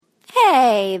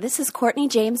Hey, this is Courtney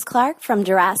James Clark from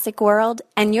Jurassic World,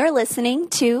 and you're listening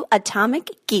to Atomic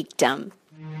Geekdom.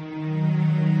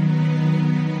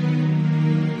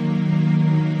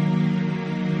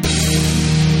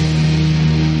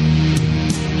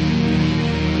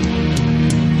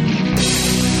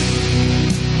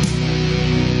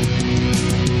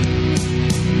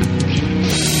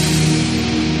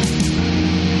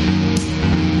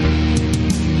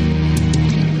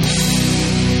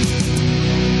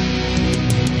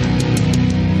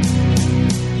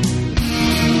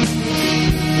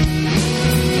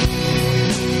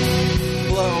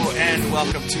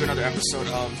 Episode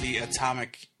of the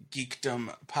Atomic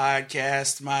Geekdom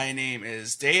podcast. My name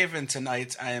is Dave, and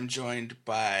tonight I am joined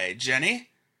by Jenny.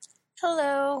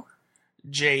 Hello.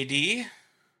 JD.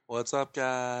 What's up,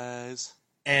 guys?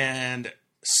 And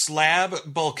Slab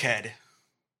Bulkhead.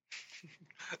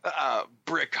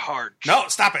 Brick Heart. No,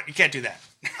 stop it! You can't do that.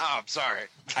 Oh, I'm sorry.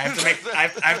 I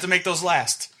have to make those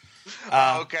last.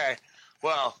 Okay.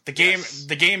 Well, the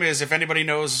game is, if anybody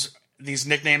knows these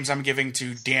nicknames I'm giving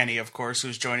to Danny, of course,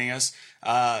 who's joining us,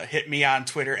 hit me on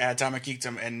Twitter at Atomic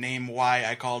Geekdom and name why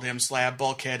I called him Slab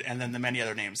Bulkhead, and then the many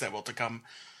other names that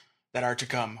are to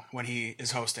come when he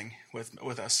is hosting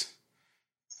with us.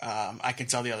 I can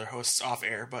tell the other hosts off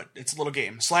air, but it's a little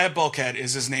game. Slab Bulkhead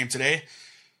is his name today.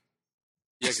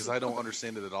 Yeah, because I don't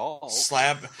understand it at all.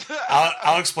 Slab.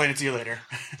 I'll explain it to you later.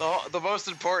 The most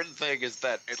important thing is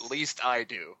that at least I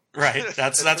do. Right.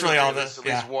 That's really all that. At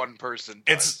least one person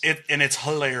does. It's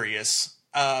hilarious.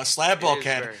 Slab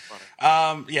Bulkhead. It is very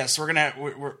funny. Yes, we're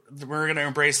gonna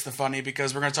embrace the funny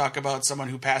because we're gonna talk about someone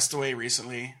who passed away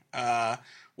recently.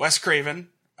 Wes Craven,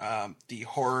 the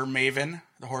horror maven,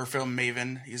 the horror film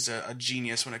maven. He's a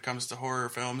genius when it comes to horror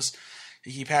films.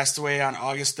 He passed away on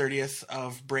August 30th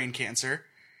of brain cancer.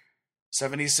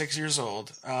 76 years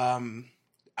old.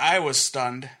 I was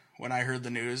stunned when I heard the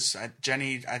news.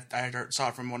 Jenny, I saw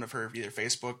it from one of her either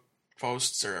Facebook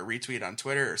posts or a retweet on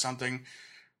Twitter or something,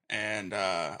 and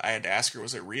I had to ask her,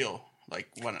 was it real? Like,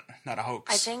 what? Not a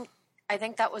hoax. I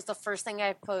think that was the first thing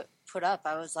I put up.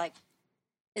 I was like,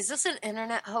 is this an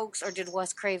internet hoax, or did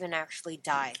Wes Craven actually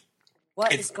die?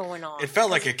 What is going on? It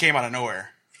felt like it came out of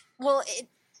nowhere. Well,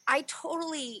 I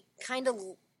totally kind of,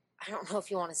 I don't know if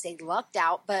you want to say lucked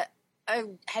out, but I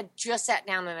had just sat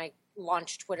down and I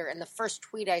launched Twitter, and the first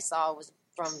tweet I saw was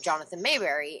from Jonathan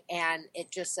Mayberry, and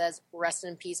it just says, "Rest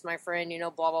in peace, my friend,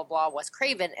 blah, blah, blah, Wes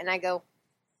Craven." And I go,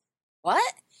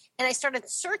 what? And I started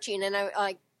searching, and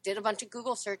I did a bunch of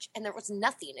Google search, and there was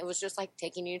nothing. It was just like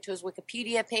taking you to his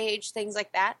Wikipedia page, things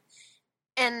like that.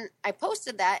 And I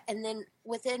posted that, and then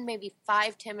within maybe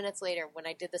 5-10 minutes later, when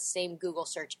I did the same Google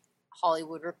search,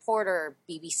 Hollywood Reporter,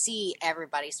 BBC,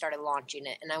 everybody started launching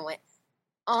it. And I went,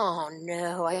 oh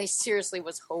no, I seriously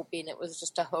was hoping it was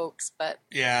just a hoax. But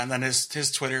yeah, and then his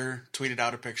Twitter tweeted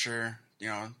out a picture,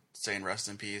 saying rest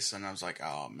in peace, and I was like,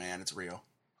 oh man, it's real.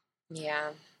 Yeah.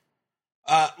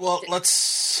 Well,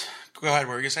 let's go ahead.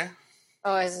 What were you gonna say?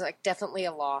 Oh, it's like definitely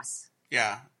a loss.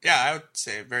 Yeah, I would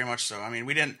say very much so. I mean,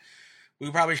 we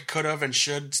probably could have and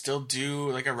should still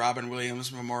do like a Robin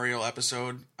Williams memorial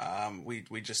episode. We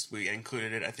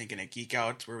included it, I think, in a Geek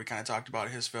Out where we kind of talked about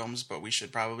his films, but we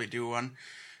should probably do one.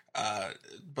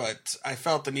 But I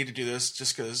felt the need to do this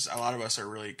just because a lot of us are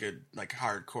really good, like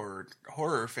hardcore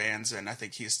horror fans, and I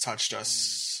think he's touched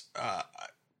us,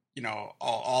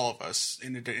 all of us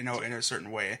in a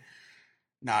certain way,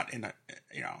 not in a,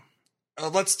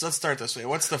 Let's start this way.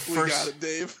 What's the first? We got it,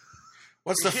 Dave.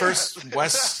 What's the first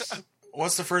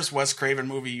What's the first Wes Craven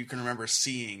movie you can remember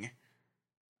seeing?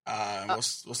 We'll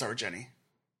start with Jenny.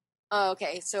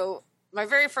 Okay, so my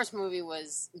very first movie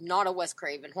was not a Wes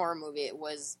Craven horror movie. It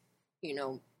was,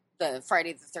 the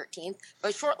Friday the 13th.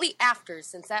 But shortly after,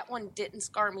 since that one didn't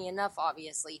scar me enough,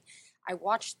 obviously, I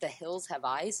watched The Hills Have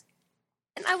Eyes.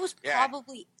 And I was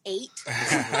probably 8.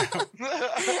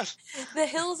 The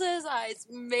Hills Have Eyes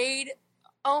made,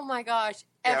 oh my gosh,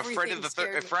 everything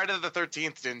scared me. If Friday the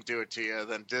 13th didn't do it to you,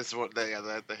 then this one,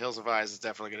 the Hills of Eyes is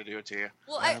definitely going to do it to you.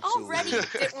 Well, Absolutely. I already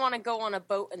didn't want to go on a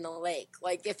boat in the lake.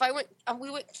 Like, if I went, we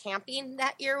went camping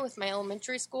that year with my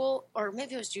elementary school, or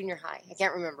maybe it was junior high. I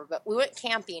can't remember, but we went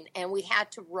camping, and we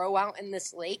had to row out in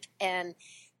this lake, and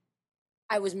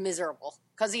I was miserable.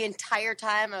 Because the entire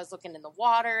time I was looking in the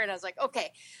water, and I was like,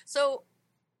 okay. So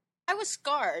I was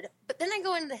scarred, but then I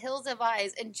go into The Hills of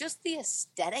Eyes, and just the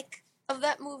aesthetic of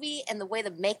that movie and the way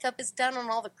the makeup is done on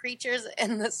all the creatures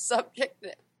and the subject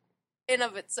in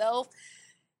of itself,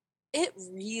 it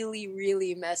really,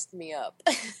 really messed me up.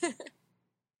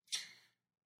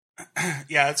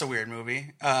 Yeah, it's a weird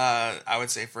movie. I would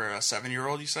say for a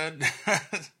 7-year-old, you said?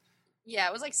 Yeah,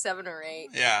 it was like 7 or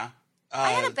 8. Yeah.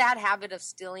 I had a bad habit of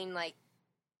stealing like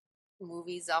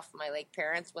movies off my like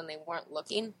parents when they weren't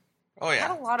looking. Oh I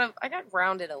yeah, got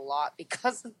grounded a lot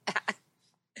because of that.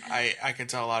 I could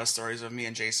tell a lot of stories of me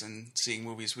and Jason seeing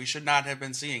movies we should not have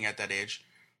been seeing at that age.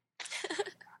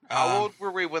 How old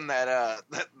were we when that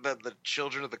the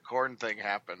Children of the Corn thing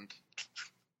happened?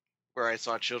 Where I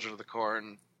saw Children of the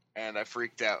Corn and I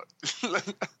freaked out.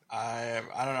 I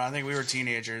don't know. I think we were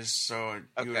teenagers, so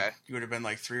you would have been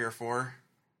like 3 or 4,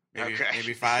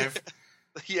 maybe 5.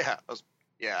 Yeah,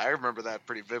 I remember that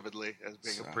pretty vividly as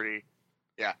being a pretty.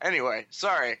 Yeah. Anyway,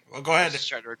 sorry. Well, go ahead. I was just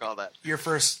trying to recall that. Your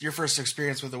first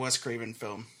experience with the Wes Craven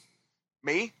film.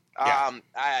 Me? Yeah.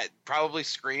 I probably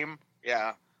Scream.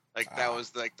 Yeah. Like that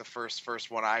was like the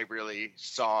first one I really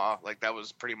saw. Like that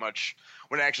was pretty much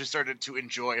when I actually started to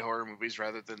enjoy horror movies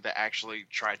rather than to actually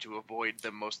try to avoid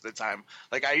them most of the time.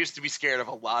 Like I used to be scared of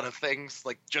a lot of things.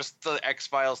 Like just the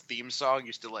X-Files theme song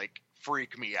used to like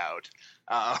freak me out.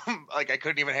 Like I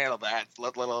couldn't even handle that,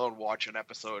 let alone watch an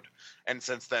episode. And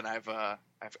since then, I've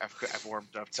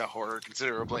warmed up to horror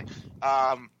considerably.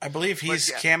 I believe he's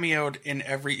cameoed in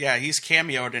every. Yeah, he's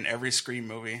cameoed in every Scream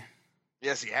movie.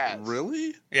 Yes, he has.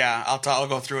 Really? Yeah, I'll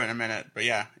go through it in a minute. But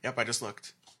yeah, I just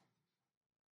looked.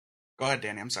 Go ahead,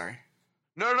 Danny. I'm sorry.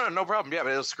 No problem. Yeah,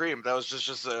 but it was Scream. That was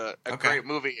just a great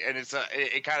movie, and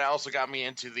it kind of also got me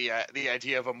into the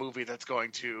idea of a movie that's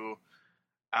going to.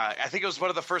 I think it was one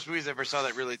of the first movies I ever saw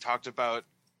that really talked about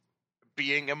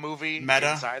being a movie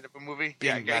inside of a movie.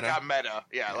 Being it got meta.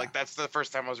 Yeah, like that's the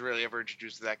first time I was really ever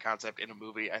introduced to that concept in a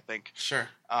movie, I think. Sure.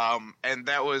 And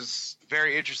that was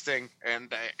very interesting,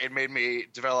 and it made me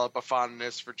develop a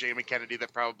fondness for Jamie Kennedy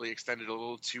that probably extended a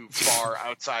little too far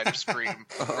outside of Scream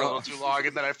for a little too long.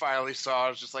 And then I finally saw, I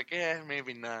was just like,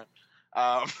 maybe not.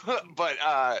 But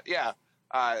yeah.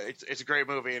 It's a great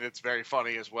movie, and it's very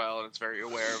funny as well, and it's very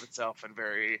aware of itself, and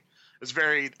it's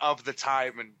very of the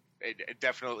time, and it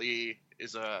definitely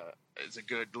is a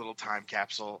good little time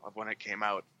capsule of when it came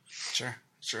out. Sure.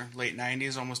 Late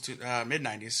 90s, almost mid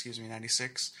 90s,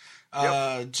 96. Yep.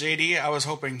 JD, I was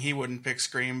hoping he wouldn't pick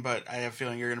Scream, but I have a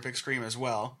feeling you're going to pick Scream as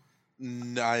well.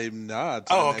 No, I'm not.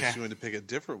 Oh, I'm okay. actually going to pick a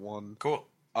different one. Cool.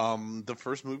 The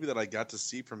first movie that I got to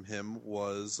see from him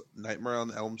was Nightmare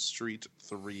on Elm Street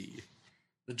 3.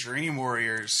 The Dream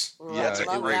Warriors. Ooh, Yeah, I it's a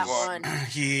love great that one. one.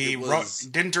 He was-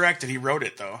 didn't direct it. He wrote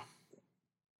it though.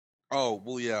 Oh,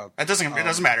 well, yeah. It doesn't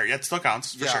matter. It still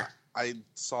counts for sure. I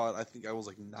saw it, I think I was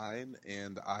like 9,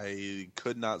 and I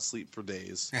could not sleep for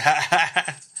days.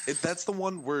 That's the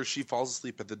one where she falls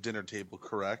asleep at the dinner table,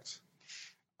 correct?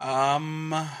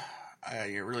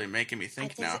 You're really making me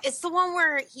think now. It's the one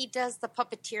where he does the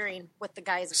puppeteering with the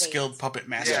guy's Skilled veins. puppet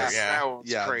master. Yes,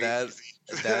 Yeah. that was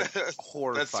crazy. That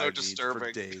horrified That's so me disturbing.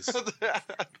 for days.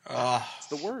 Ugh. It's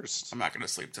the worst. I'm not going to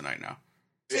sleep tonight now.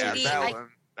 Yeah, JD,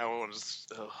 that one was.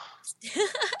 Ugh.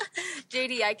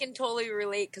 JD, I can totally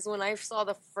relate because when I saw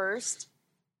the first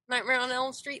Nightmare on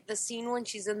Elm Street, the scene when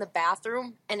she's in the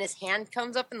bathroom and his hand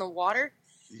comes up in the water,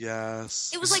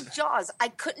 Yes. it was like Jaws. I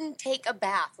couldn't take a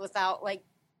bath without like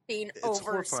being It's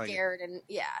over horrifying. scared, and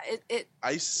it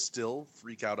I still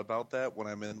freak out about that when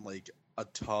I'm in like a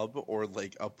tub or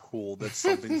like a pool that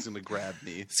something's gonna grab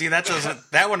me. See, that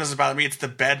one doesn't bother me. It's the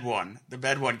bed one. The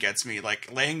bed one gets me.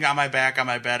 Like laying on my back on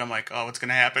my bed, I'm like, oh, what's going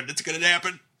to happen? It's going to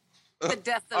happen. the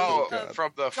death of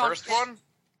From the John first Depp. one?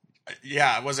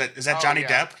 Yeah, is that Johnny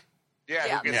yeah. Depp? Yeah,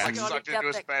 Yeah, who gets yeah. like Johnny sucked into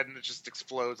his Depp. bed and it just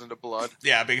explodes into blood.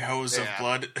 Yeah, big hose of Yeah.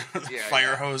 blood. Yeah,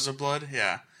 Fire yeah. hose of blood.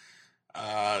 Yeah.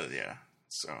 Yeah.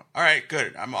 So, all right,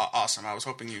 good. I'm awesome. I was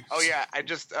hoping you. Oh yeah, I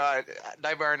just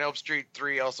Nightmare on Elm Street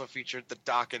 3 also featured the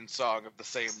Dokken song of the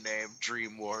same name,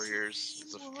 Dream Warriors.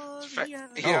 It's Oh,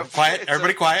 yeah, quiet. it's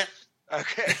Everybody quiet.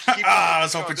 Okay. I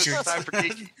was hoping this she is was- time for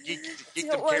geekdom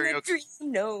Don't want to karaoke.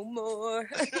 dream no more.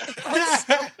 It was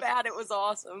so bad. It was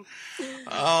awesome.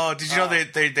 Oh, did you know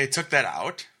they took that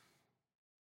out?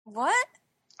 What?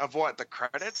 Of what? The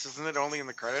credits? Isn't it only in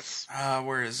the credits?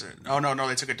 Where is it? Oh, no,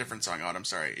 they took a different song out. I'm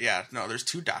sorry. Yeah, no, there's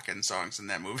 2 Dokken songs in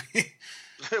that movie.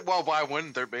 Well, why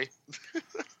wouldn't there be?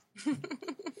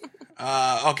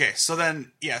 Okay, so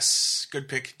then, yes, good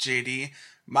pick, JD.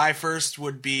 My first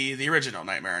would be the original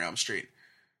Nightmare on Elm Street.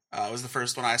 It was the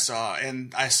first one I saw,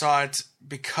 and I saw it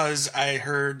because I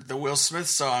heard the Will Smith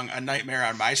song, A Nightmare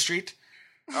on My Street.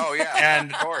 Oh yeah,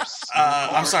 And of course.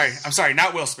 I'm sorry,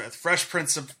 not Will Smith. Fresh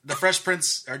Prince, or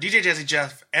DJ Jazzy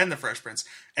Jeff and the Fresh Prince.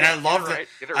 And I love that.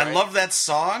 Get it I right. love that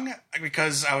song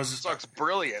because The song's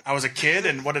brilliant. I was a kid,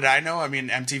 and what did I know? I mean,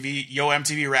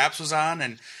 MTV Raps was on,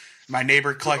 and my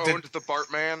neighbor collected Owned the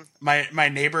Bartman. my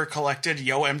neighbor collected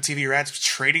Yo MTV Raps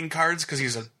trading cards because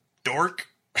he's a dork.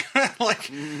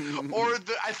 Like, Or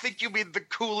I think you mean the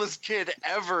coolest kid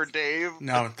ever, Dave.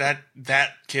 no, that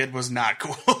kid was not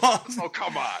cool. Oh,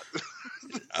 come on.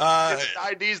 In the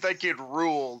 90s, that kid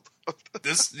ruled.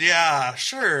 Yeah,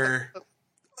 sure.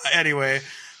 Anyway,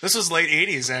 this was late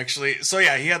 80s, actually. So,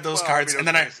 yeah, he had those cards. And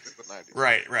then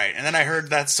Right. And then I heard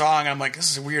that song. I'm like,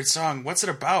 this is a weird song. What's it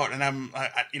about? And I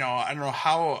don't know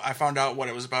how I found out what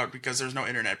it was about because there was no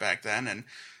internet back then.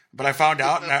 But I found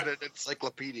out. And an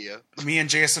encyclopedia. me and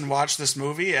Jason watched this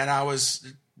movie, and I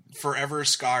was forever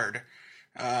scarred.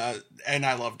 And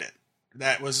I loved it.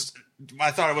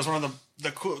 I thought it was one of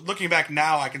the cool. Looking back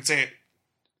now, I can say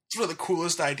it's one of the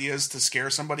coolest ideas to scare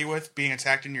somebody with, being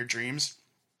attacked in your dreams.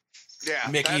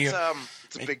 Yeah,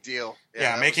 it's a big deal.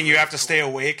 Yeah, making you have to stay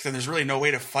awake. Then there's really no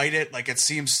way to fight it. Like, it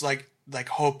seems like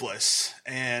hopeless,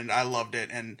 and I loved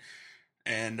it. And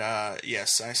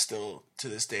yes, I still to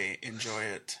this day enjoy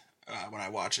it when I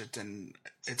watch it. And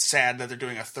it's sad that they're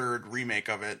doing a third remake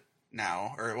of it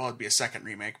now, or it'd be a second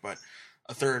remake, but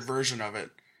a third version of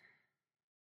it.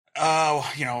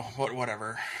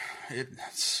 Whatever. It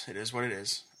is what it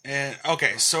is. And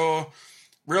okay, so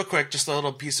real quick, just a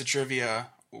little piece of trivia.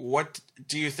 What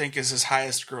do you think is his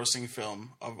highest grossing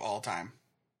film of all time?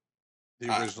 The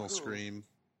original Scream.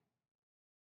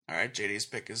 All right, JD's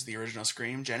pick is the original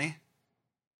Scream. Jenny?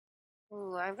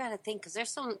 Ooh, I've got to think because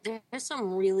there's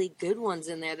some really good ones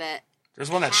in there that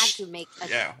there's one that had to make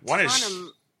a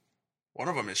one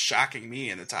of them is shocking me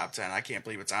in the top 10. I can't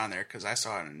believe it's on there because I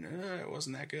saw it and it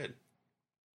wasn't that good.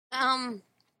 Well,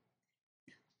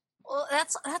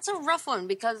 that's a rough one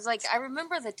because, like, I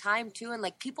remember the time, too, and,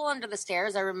 like, People Under the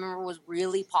Stairs, I remember was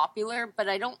really popular, but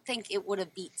I don't think it would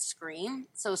have beat Scream.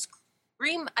 So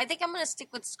Scream, I think I'm going to stick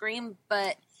with Scream,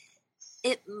 but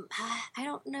I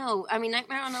don't know. I mean,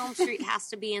 Nightmare on Elm Street has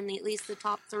to be in at least the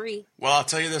top 3. Well, I'll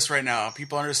tell you this right now.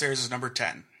 People Under the Stairs is number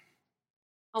 10.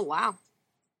 Oh, wow.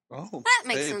 Oh, that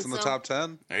makes sense. It's in the top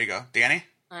 10. There you go. Danny?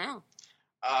 Wow.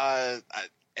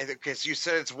 Okay, so you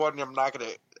said it's one I'm not going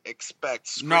to expect.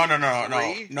 Scream No. 3?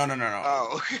 No.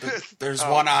 Oh. There's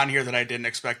one on here that I didn't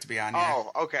expect to be on here.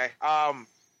 Oh, okay.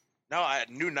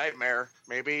 New Nightmare,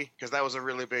 maybe, because that was a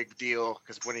really big deal,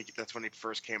 because that's when he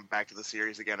first came back to the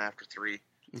series again after 3.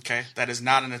 Okay, that is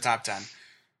not in the top 10.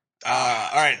 All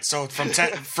right, so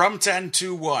from 10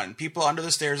 to 1, People Under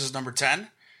the Stairs is number 10.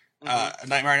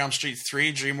 Nightmare on Elm Street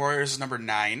 3, Dream Warriors is number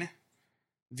 9.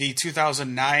 The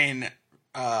 2009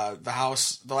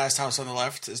 The Last House on the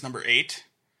Left is number 8.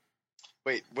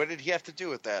 Wait, what did he have to do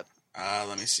with that?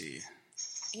 Let me see.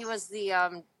 He was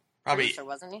the Probably producer,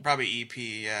 wasn't he? Probably EP,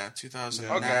 yeah.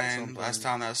 2009. Okay. Last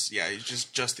time he's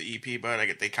just the EP, but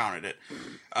they counted it.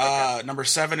 Number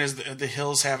 7 is The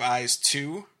Hills Have Eyes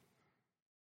 2.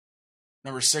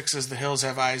 Number 6 is The Hills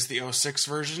Have Eyes, the 06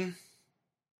 version.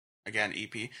 Again,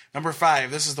 EP. Number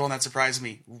 5, this is the one that surprised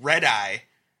me. Red Eye.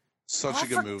 Such a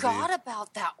good movie. I forgot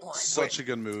about that one. Such a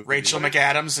good movie. Rachel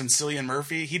McAdams and Cillian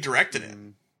Murphy. He directed it.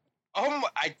 Oh,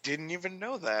 I didn't even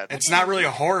know that. It's not really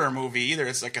a horror movie either.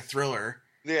 It's like a thriller.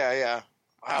 Yeah.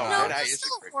 Wow, No, Red Eye it's is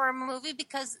still a horror movie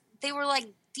because they were like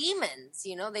demons,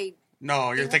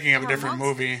 No, you're thinking of a different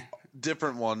movie.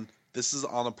 Different one. This is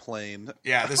on a plane.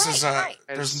 Yeah, this is right.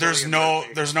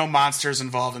 there's no monsters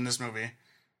involved in this movie.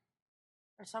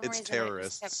 For some It's reason,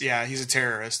 terrorists. Yeah, he's a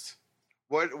terrorist.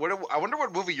 What? I wonder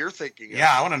what movie you're thinking of.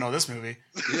 Yeah, I want to know this movie.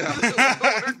 Yeah.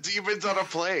 What are demons on a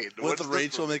plane? With What's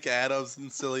Rachel McAdams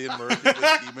and Cillian Murphy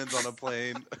with demons on a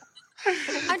plane.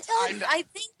 I'm telling you, I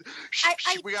think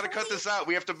we got to cut this out.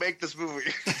 We have to make this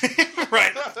movie.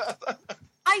 Right.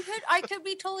 I could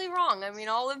be totally wrong. I mean,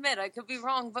 I'll admit I could be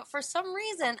wrong, but for some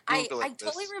reason, I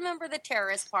totally remember the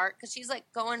terrorist part because she's like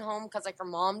going home because like her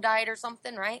mom died or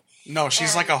something, right? No,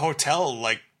 she's like a hotel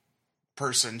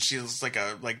person. She's like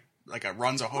a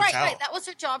runs a hotel. Right. That was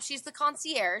her job. She's the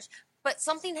concierge. But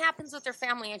something happens with her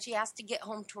family, and she has to get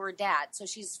home to her dad. So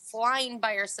she's flying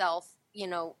by herself,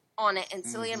 on it. And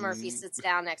Cillian Murphy sits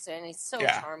down next to her, and he's so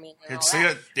charming. And all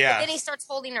that. Yeah. But then he starts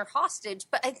holding her hostage.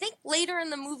 But I think later in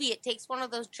the movie, it takes one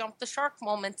of those jump the shark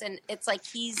moments, and it's like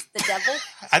he's the devil.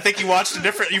 I think you watched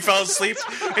you fell asleep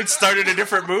and started a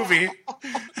different movie.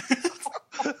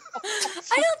 I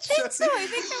don't think so. I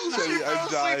think I'm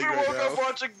dying right woke up now.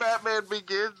 watching Batman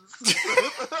Begins.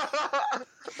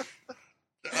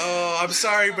 Oh, I'm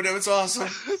sorry, but it was awesome.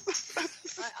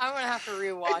 I'm gonna have to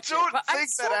rewatch I don't it.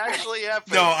 think that actually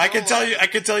happened. No, I can tell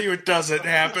you it doesn't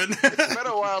happen. It's been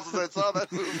a while since I saw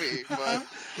that movie, but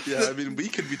Yeah, I mean, we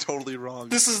could be totally wrong.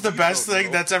 This is the best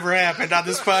thing that's ever happened on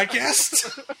this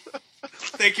podcast.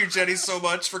 Thank you, Jenny, so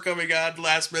much for coming on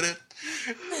last minute.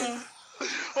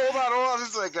 hold hold on a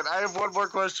second. I have one more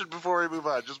question before we move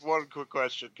on. Just one quick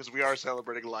question, because we are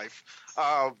celebrating life.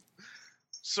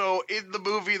 So, in the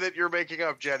movie that you're making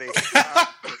up, Jenny,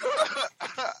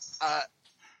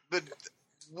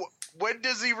 when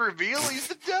does he reveal he's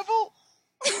the devil?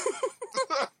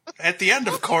 At the end,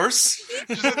 of course.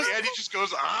 Just at the end, he just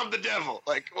goes, "I'm the devil."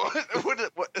 Like, what?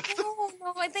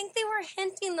 No, I think they were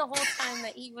hinting the whole time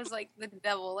that he was like the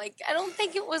devil. Like, I don't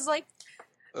think it was like.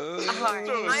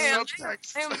 I am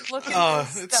looking. Oh,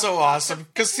 it's so awesome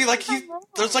because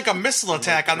there's like a missile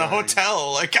attack on the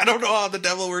hotel. Like, I don't know how the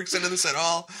devil works into this at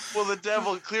all. Well, the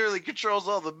devil clearly controls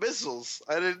all the missiles.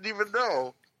 I didn't even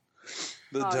know.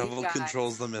 The devil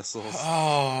controls the missiles.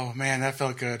 Oh man, that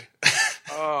felt good.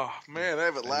 Oh man, I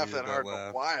haven't laughed that hard in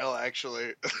a while,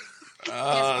 actually.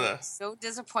 I'm so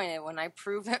disappointed when I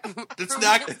prove it. It's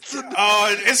not.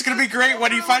 Oh, it's gonna be great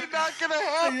when you find. Not gonna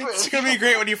happen. It's gonna be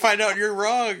great when you find out you're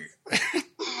wrong.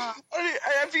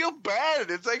 I feel bad.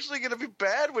 It's actually gonna be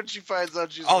bad when she finds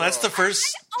out she's. Oh, that's the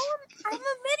first. I'm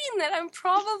admitting that I'm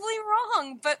probably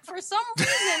wrong, but for some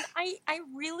reason, I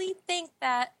really think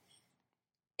that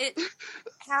it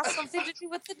has something to do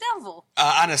with the devil.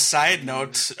 On a side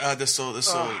note, this will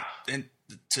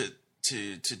to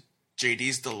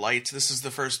JD's delight. This is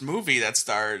the first movie that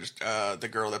starred the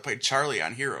girl that played Charlie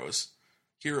on Heroes.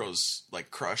 Heroes like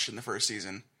crush in the first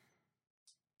season.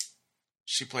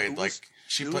 She played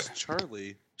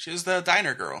Charlie. She was the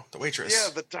diner girl, the waitress. Yeah,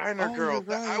 the diner girl.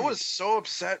 Right. I was so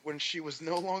upset when she was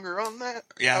no longer on that.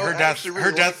 Yeah, her death.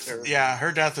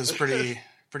 Her death is pretty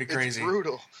crazy. It's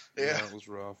brutal. Yeah, it was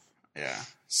rough. Yeah,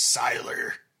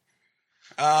 Siler.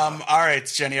 All right,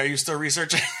 Jenny, are you still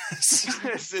researching this?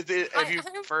 Have you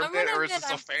confirmed it, or is this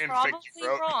a fanfic you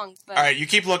wrote? Wrong, but... All right, you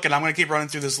keep looking. I'm going to keep running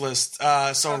through this list.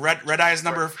 So Red Eye's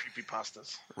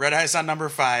creepypastas. Red Eye's on number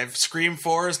 5. Scream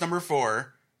 4 is number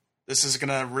 4. This is going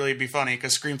to really be funny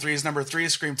because Scream 3 is number 3,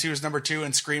 Scream 2 is number 2,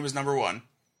 and Scream is number 1.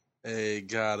 Hey,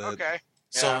 got it. Okay.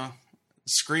 So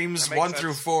Screams 1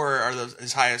 through 4 are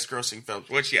his highest grossing films,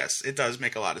 which, yes, it does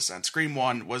make a lot of sense. Scream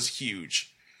 1 was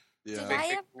huge. Yeah. Did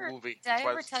I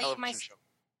ever tell you my?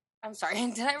 I'm sorry.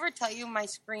 Did I ever tell you my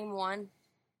Scream 1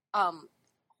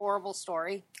 horrible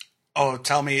story? Oh,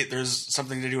 tell me there's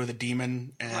something to do with a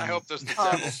demon. And... I hope there's the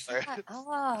devil.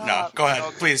 No, go ahead.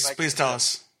 Please tell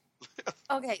us.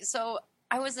 Okay, so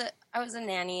I was a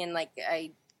nanny and like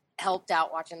I helped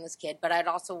out watching this kid, but I'd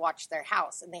also watched their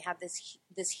house, and they had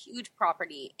this huge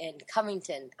property in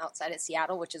Covington outside of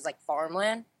Seattle, which is like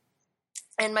farmland.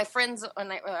 And my friends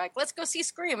and I were like, let's go see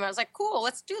Scream. I was like, cool,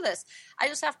 let's do this. I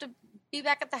just have to be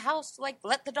back at the house to like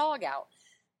let the dog out.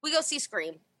 We go see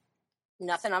Scream.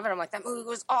 Nothing of it. I'm like, that movie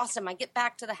was awesome. I get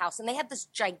back to the house, and they had this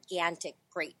gigantic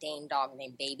Great Dane dog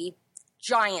named Baby.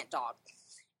 Giant dog.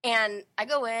 And I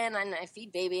go in and I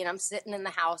feed Baby, and I'm sitting in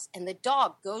the house, and the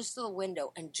dog goes to the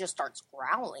window and just starts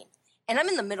growling. And I'm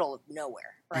in the middle of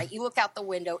nowhere, right? You look out the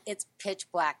window, it's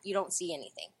pitch black. You don't see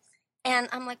anything. And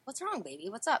I'm like, what's wrong, Baby?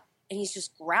 What's up? And he's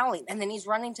just growling. And then he's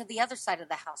running to the other side of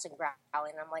the house and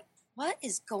growling. And I'm like, what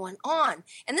is going on?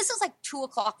 And this is like 2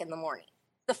 o'clock in the morning.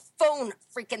 The phone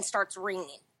freaking starts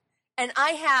ringing. And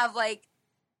I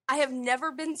have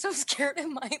never been so scared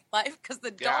in my life because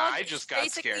the dog I just got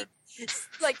scared.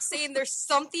 Like saying there's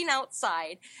something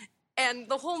outside. And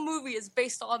the whole movie is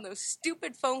based on those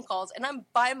stupid phone calls. And I'm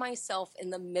by myself in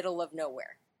the middle of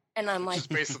nowhere. And I'm like... It's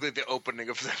basically the opening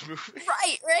of that movie.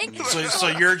 Right? So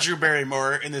you're Drew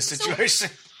Barrymore in this situation.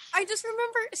 So I just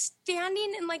remember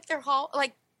standing in like their hall,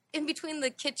 like in between the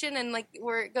kitchen and like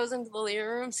where it goes into the living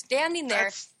room, standing there.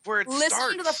 That's where it listening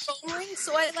starts. to the phone ring.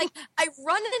 So I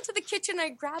run into the kitchen, I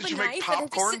grab a knife. Did you make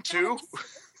popcorn too?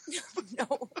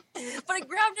 No. But I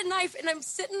grabbed a knife and I'm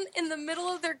sitting in the middle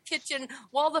of their kitchen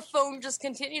while the phone just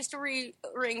continues to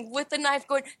ring with the knife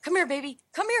going, come here, baby,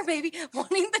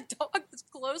 wanting the dog as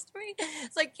close to me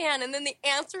as I can. And then the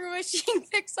answering machine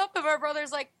picks up and my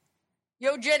brother's like,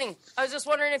 yo, Jenny, I was just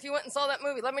wondering if you went and saw that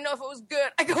movie. Let me know if it was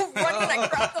good. I go running, I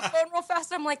grab the phone real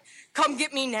fast. I'm like, come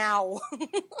get me now.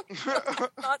 I'm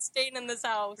not staying in this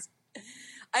house.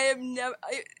 I have never,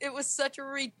 it was such a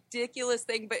ridiculous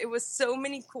thing, but it was so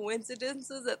many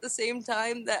coincidences at the same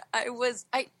time that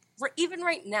even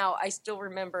right now, I still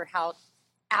remember how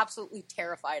absolutely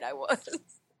terrified I was.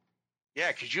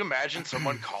 Yeah, could you imagine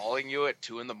someone calling you at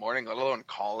 2 a.m, let alone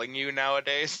calling you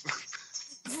nowadays?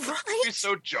 Right? It'd be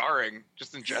so jarring,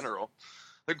 just in general.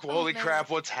 Like, holy crap,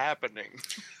 what's happening?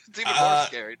 It's even more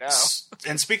scary now.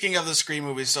 And speaking of the Scream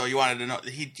movies, so you wanted to know,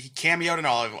 he cameoed in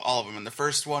all of them. In the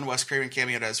first one, Wes Craven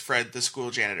cameoed as Fred, the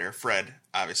school janitor. Fred,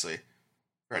 obviously.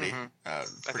 Freddy. I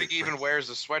think he even wears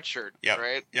a sweatshirt,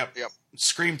 right? Yep.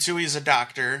 Scream 2, he's a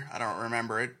doctor. I don't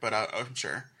remember it, but I'm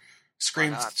sure.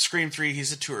 not? Scream 3,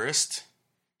 he's a tourist.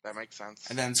 That makes sense.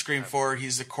 And then Scream 4,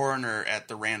 he's the coroner at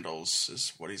the Randalls,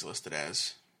 is what he's listed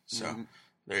as. So,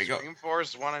 there you go. Scream 4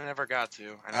 is one I never got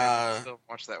to. I still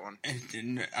watched that one.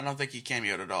 And I don't think he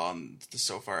cameoed at all in the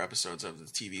so far episodes of the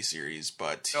TV series,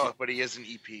 but but he is an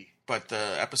EP. But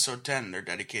the episode 10, they're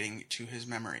dedicating to his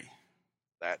memory.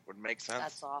 That would make sense.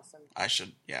 That's awesome. I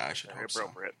should Very hope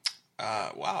appropriate.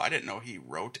 so. Wow, I didn't know he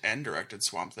wrote and directed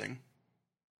Swamp Thing.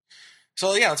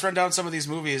 So yeah, let's run down some of these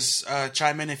movies.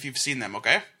 Chime in if you've seen them,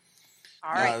 okay?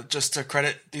 All right. Just to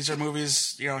credit, these are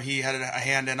movies, he had a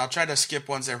hand in. I'll try to skip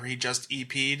ones that he just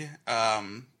EP'd,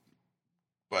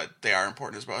 but they are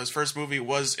important as well. His first movie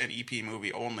was an EP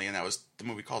movie only, and that was the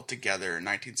movie called Together in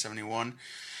 1971.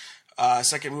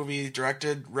 Second movie,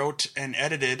 directed, wrote, and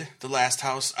edited The Last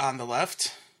House on the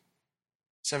Left.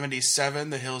 77,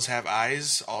 The Hills Have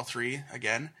Eyes, all three,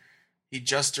 again. He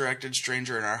just directed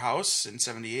Stranger in Our House in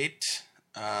 78.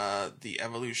 The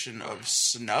Evolution of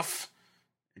Snuff.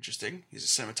 Interesting. He's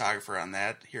a cinematographer on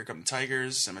that. Here Come the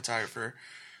Tigers, cinematographer.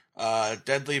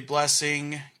 Deadly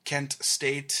Blessing, Kent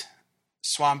State,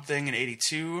 Swamp Thing in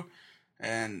 82.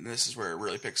 And this is where it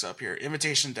really picks up here.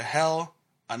 Invitation to Hell,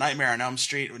 A Nightmare on Elm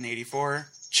Street in 84.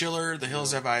 Chiller, The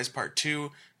Hills Have Eyes Part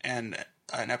 2, and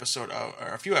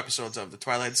a few episodes of The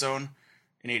Twilight Zone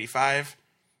in 85.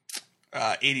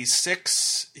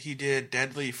 86, he did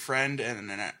Deadly Friend, and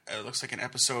it looks like an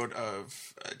episode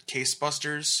of Case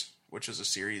Busters, which was a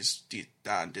series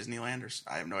on Disneyland.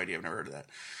 I have no idea. I've never heard of that.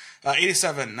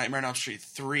 87, Nightmare on Elm Street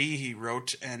 3. He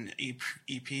wrote and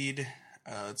EP'd.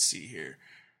 Let's see here.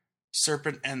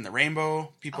 Serpent and the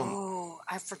Rainbow.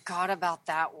 I forgot about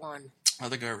that one. I don't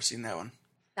think I've ever seen that one.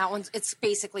 It's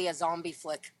basically a zombie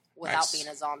flick without being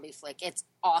a zombie flick. It's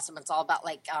awesome. It's all about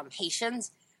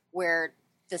Haitians, where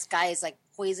this guy is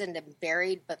poisoned and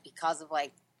buried, but because of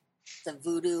the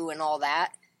voodoo and all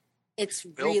that, it's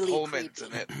really Bill Pullman's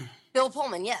creepy. in it. Bill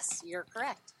Pullman, yes, you're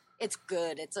correct. It's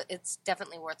good. It's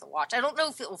definitely worth a watch. I don't know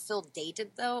if it will feel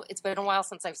dated though. It's been a while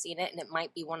since I've seen it, and it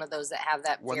might be one of those that have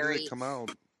that When very did it come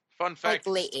out? Fun fact,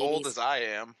 late as old 80s. as I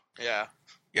am. Yeah.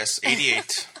 Yes,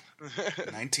 88.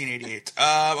 1988.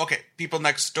 Okay, People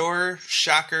Next Door,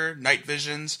 Shocker, Night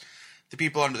Visions, The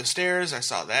People Under the Stairs. I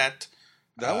saw that.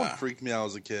 That one freaked me out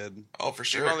as a kid. Oh, for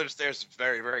sure. People Under the Stairs is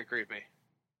very, very creepy.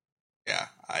 Yeah,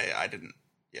 I didn't.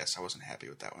 Yes, I wasn't happy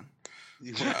with that one.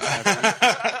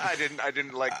 I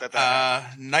didn't like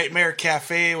that. Nightmare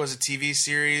Cafe was a TV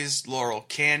series. Laurel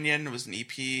Canyon was an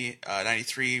EP.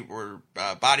 93 were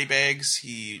Body Bags.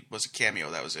 He was a cameo.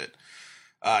 That was it.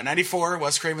 94,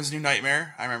 Wes Craven's New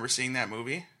Nightmare. I remember seeing that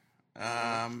movie.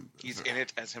 He's in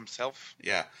it as himself.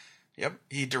 Yeah. Yep.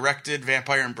 He directed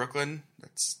Vampire in Brooklyn.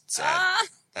 That's sad.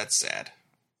 That's sad.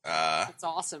 It's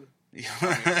awesome.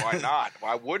 Why not?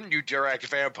 Why wouldn't you direct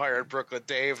Vampire in Brooklyn,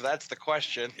 Dave? That's the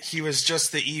question. He was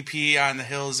just the EP on The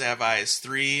Hills Have Eyes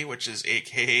 3, which is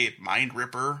AKA Mind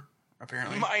Ripper,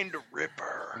 apparently. Mind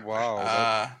Ripper.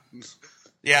 Wow.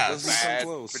 Yeah. Doesn't come Bad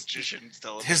close. magician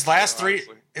still. His last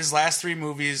three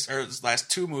movies, or his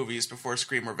last two movies before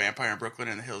Scream, were Vampire in Brooklyn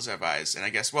and The Hills Have Eyes. And I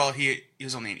guess, he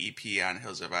was only an EP on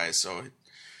Hills Have Eyes, so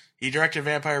he directed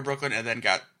Vampire in Brooklyn and then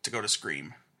got to go to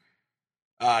Scream.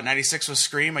 96 was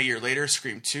Scream. A year later,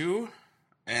 Scream 2.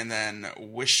 And then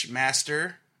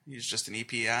Wishmaster. He's just an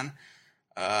EP on.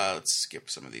 Let's skip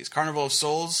some of these. Carnival of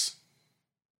Souls.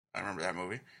 I remember that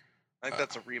movie. I think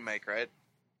that's a remake, right?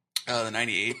 The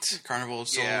 98 Carnival of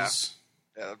Souls.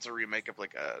 Yeah, that's a remake of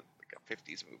like a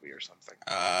 50s movie or something.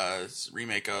 It's a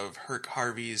remake of Herc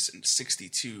Harvey's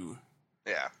 62.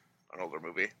 Yeah, an older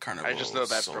movie. Carnival I just know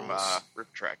that Souls. from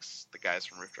Rip Tracks. The guys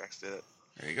from Rip Tracks did it.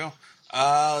 There you go.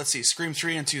 Let's see. Scream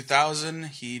 3 in 2000,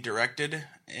 he directed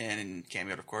and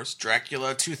cameoed, of course.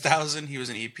 Dracula 2000, he was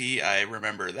an EP. I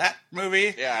remember that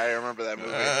movie. Yeah, I remember that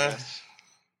movie. Yes.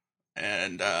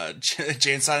 And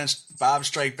Jay and Silent Bob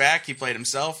Strike Back, he played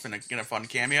himself in a fun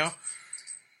cameo.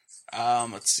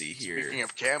 Let's see here. Speaking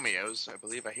of cameos, I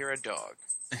believe I hear a dog.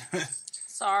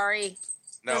 Sorry.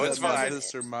 No, it's fine.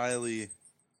 Mr. Miley.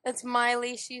 It's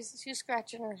Miley. She's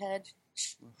scratching her head.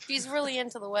 She's really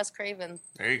into the Wes Craven.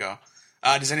 There you go.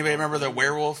 Does anybody remember the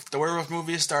werewolf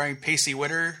movie starring Pacey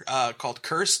Witter called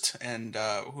Cursed? And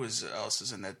who else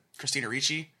is in that? Christina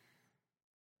Ricci?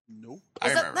 Nope.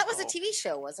 That was a TV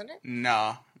show, wasn't it?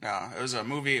 No. It was a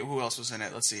movie. Who else was in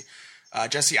it? Let's see.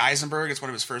 Jesse Eisenberg. It's one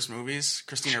of his first movies.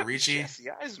 Christina Ricci. Jesse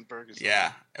Eisenberg is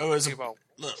Yeah. It was. about.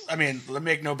 I mean, let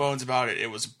me make no bones about it. It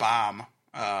was bomb.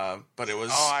 But it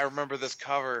was. Oh, I remember this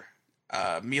cover.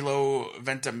 Milo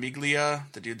Ventimiglia,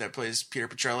 the dude that plays Peter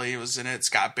Petrelli, was in it.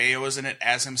 Scott Baio was in it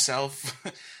as himself.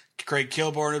 Craig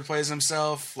Kilborn plays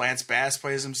himself. Lance Bass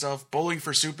plays himself. Bowling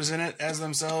for Soup is in it as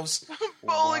themselves.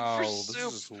 Bowling wow, for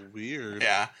Soup. This is weird.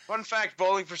 Yeah. Fun fact: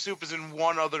 Bowling for Soup is in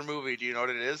one other movie. Do you know what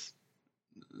it is?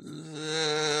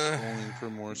 Bowling for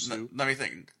more soup. Let me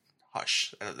think.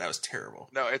 Hush. That was terrible.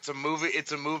 No, it's a movie.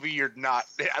 It's a movie. You're not.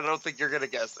 I don't think you're gonna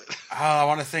guess it. Oh, I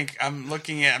want to think. I'm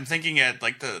thinking at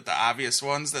like the obvious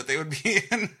ones that they would be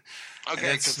in.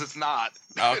 Okay, because it's not.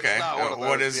 Okay. It's not one of those.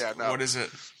 What is? Yeah, no. What is it?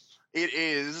 It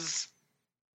is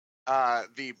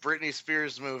the Britney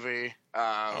Spears movie,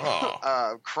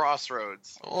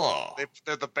 Crossroads. Oh,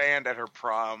 They're the band at her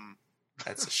prom.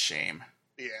 that's a shame.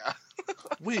 Yeah.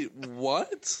 Wait,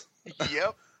 what?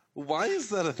 Yep. Why is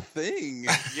that a thing?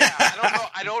 Yeah, I don't know.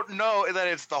 I don't know that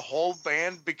it's the whole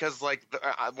band because like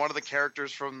one of the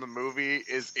characters from the movie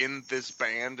is in this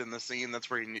band in the scene. That's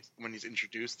where when he's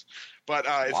introduced. But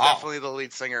it's definitely the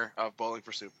lead singer of Bowling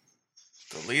for Soup.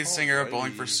 The lead singer of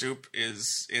Bowling Alrighty. for Soup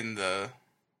is in that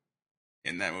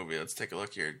movie. Let's take a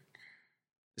look here.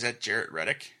 Is that Jarrett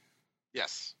Reddick?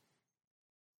 Yes.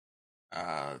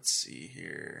 Let's see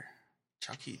here.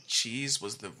 Chuck E. Cheese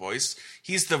was the voice.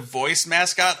 He's the voice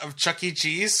mascot of Chuck E.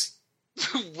 Cheese.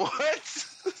 What?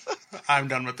 I'm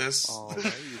done with this.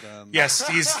 Alrighty then.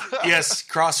 Yes,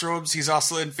 Crossroads. He's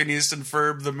also in Phineas and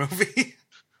Ferb, the movie.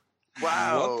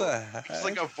 Wow. What the heck? He's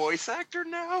like a voice actor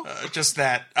now? Just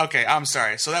that. Okay, I'm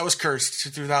sorry. So that was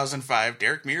Cursed, 2005.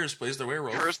 Derek Mears plays the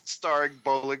werewolf. Cursed starring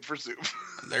Bowling for Soup.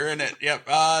 They're in it. Yep.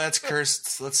 That's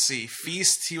Cursed. Let's see.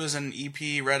 Feast. He was in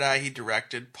EP. Red Eye. He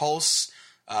directed. Pulse.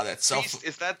 That's Feast,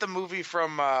 is that the movie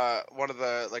from one of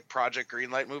the like Project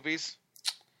Greenlight movies?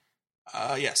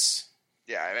 Yes.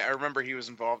 Yeah, I remember he was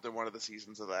involved in one of the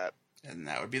seasons of that. And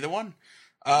that would be the one.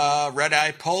 Red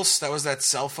Eye Pulse. That was that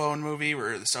cell phone movie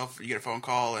where you get a phone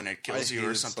call and it kills you or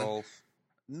hated something.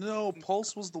 No,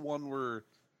 Pulse was the one where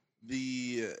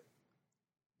the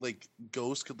like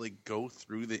ghost could like go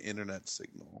through the internet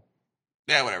signal.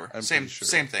 Yeah, whatever. I'm Same pretty sure.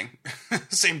 same thing.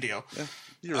 Same deal. Yeah,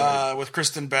 you're right. With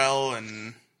Kristen Bell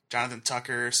and Jonathan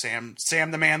Tucker, Sam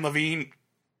the Man Levine.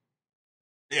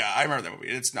 Yeah, I remember that movie.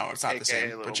 It's not the AKA same,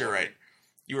 Little but you're Women. right.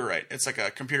 You were right. It's like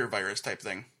a computer virus type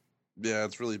thing. Yeah,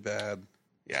 it's really bad.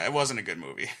 Yeah, it wasn't a good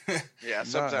movie. Yeah, Not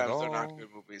sometimes at they're not all. good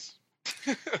movies.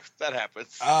 That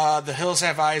happens. The Hills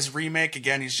Have Eyes remake,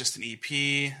 again, he's just an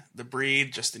EP. The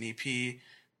Breed, just an EP.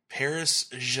 Paris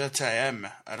Je t'aime.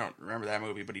 I don't remember that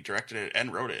movie, but he directed it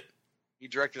and wrote it. He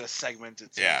directed a segment,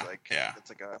 it seems Yeah, like. yeah. It's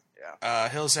like a,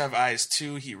 Hills Have Eyes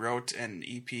 2, he wrote an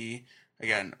EP.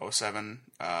 Again, 07.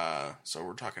 So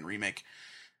we're talking remake.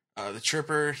 The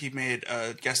Tripper, he made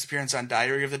a guest appearance on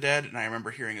Diary of the Dead, and I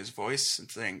remember hearing his voice and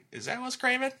saying, "Is that Wes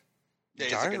Craven?" Yeah,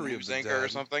 he's like a Diary of news the anchor or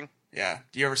Dead. something. Yeah.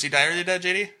 Do you ever see Diary of the Dead,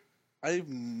 JD? I've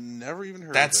never even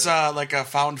heard That's of it. like a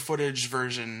found footage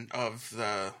version of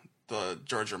the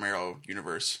George Romero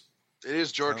universe. It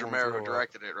is George That one's Romero who real.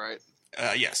 directed it, right?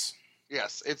 Yes.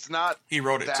 Yes, it's not He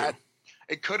wrote it that. too.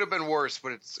 It could have been worse,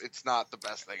 but it's not the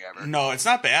best thing ever. No, it's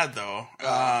not bad though.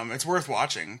 It's worth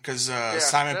watching because Yeah,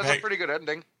 Simon it has a Pegg. pretty good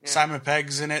ending. Yeah. Simon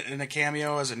Pegg's in it in a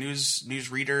cameo as a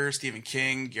news reader. Stephen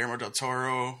King, Guillermo del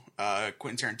Toro,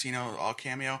 Quentin Tarantino, all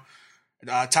cameo.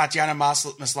 Tatiana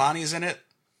Maslany's in it.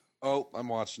 Oh, I'm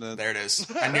watching it. There it is.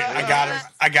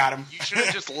 I got him. You should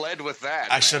have just led with that.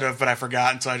 I man. should have, but I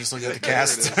forgot until I just looked at the There it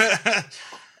cast.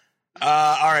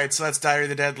 All right, so that's Diary of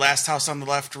the Dead. Last House on the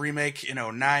Left remake in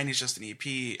 2009. He's just an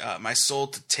EP. My Soul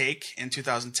to Take in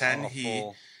 2010. He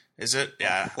Awful. is it?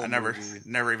 Yeah, Awful I never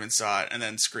movie. even saw it. And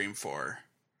then Scream 4.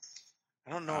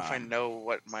 I don't know if I know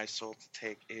what My Soul to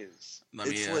Take is.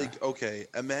 It's like, okay,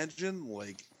 imagine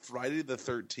like Friday the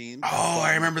 13th. Oh,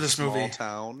 I remember this small movie.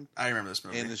 town, I remember this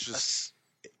movie. and it's just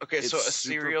Okay, it's so a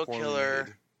super serial poorly killer.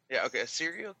 made. Yeah, okay. A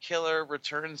serial killer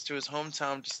returns to his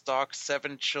hometown to stalk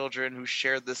 7 children who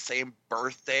shared the same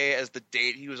birthday as the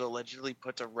date he was allegedly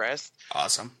put to rest.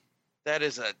 Awesome. I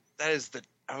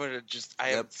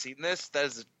haven't seen this. That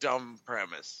is a dumb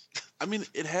premise. I mean,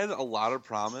 it had a lot of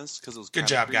promise because it was Good kinda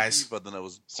job, creepy, guys. But then it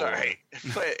was Sorry,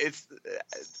 but it's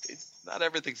not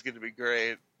everything's going to be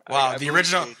great. Wow, I the believe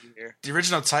original- JD here. The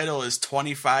original title is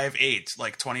 25/8,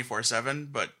 like 24/7,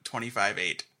 but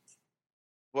 25/8.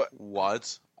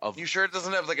 What? Of You sure it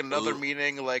doesn't have like another Ooh.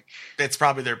 meaning, like It's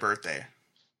probably their birthday.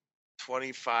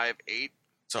 25/8?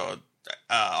 So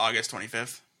August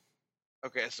 25th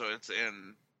Okay, so it's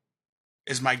in.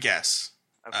 is my guess.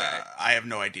 Okay, I have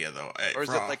no idea though. or is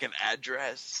it like an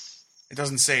address? It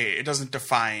doesn't say. It doesn't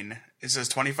define. It says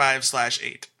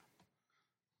 25/8.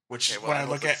 Which Okay, well, when I I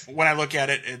hope look at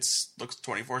it, it's looks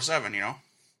 24/7. You know.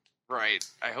 Right.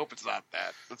 I hope it's not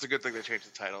that. That's a good thing they changed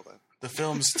the title then. The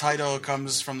film's title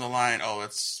comes from the line, "Oh,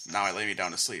 it's now I lay me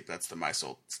down to sleep." That's the My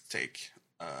Soul Take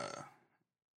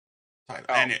title.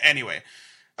 Oh. Anyway,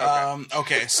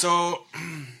 okay. So,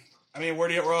 I mean,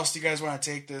 where else do you guys want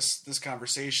to take this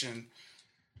conversation?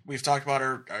 We've talked about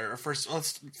our first.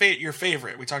 Your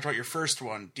favorite. We talked about your first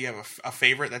one. Do you have a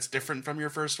favorite that's different from your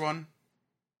first one?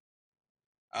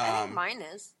 I think mine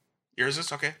is. Yours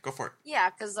is? Okay, go for it. Yeah,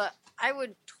 because I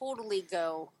would totally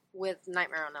go with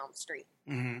Nightmare on Elm Street.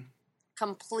 Mm-hmm.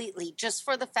 Completely. Just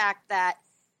for the fact that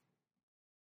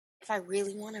if I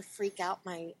really want to freak out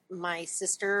my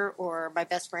sister or my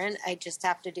best friend, I just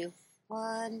have to do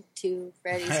 1, 2,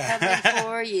 Freddy's coming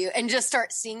for you, and just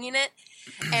start singing it.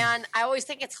 And I always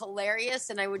think it's hilarious,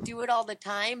 and I would do it all the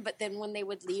time. But then when they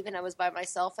would leave and I was by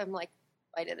myself, I'm like,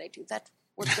 why did I do that?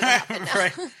 What's going to happen now?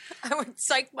 Right. I would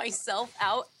psych myself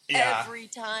out every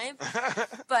time.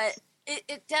 But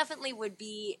it definitely would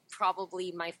be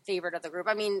probably my favorite of the group.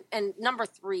 I mean, and number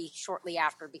 3 shortly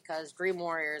after, because Dream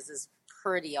Warriors is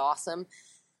pretty awesome.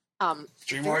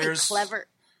 Dream very Warriors, clever,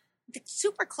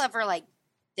 super clever, like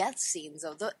death scenes.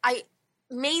 I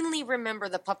mainly remember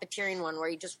the puppeteering one where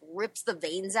he just rips the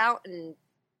veins out and.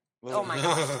 Oh my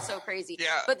gosh, it's so crazy.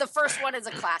 Yeah. But the first one is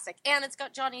a classic, and it's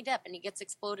got Johnny Depp, and he gets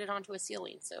exploded onto a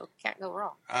ceiling, so can't go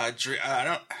wrong. I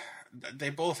don't. They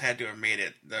both had to have made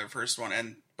it, the first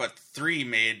one, but 3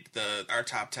 made our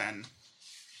top 10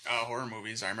 horror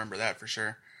movies. I remember that for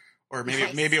sure. Or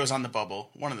maybe it was on the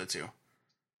bubble, one of the two.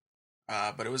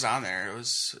 But it was on there. It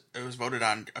was voted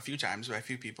on a few times by a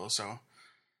few people. So,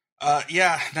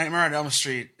 yeah, Nightmare on Elm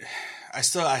Street.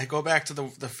 I go back to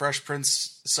the Fresh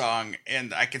Prince song,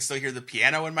 and I can still hear the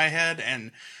piano in my head,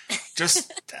 and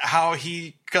just how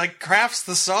he like crafts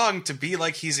the song to be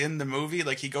like he's in the movie,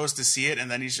 like he goes to see it,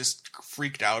 and then he's just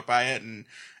freaked out by it, and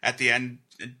at the end,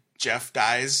 Jeff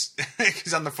dies.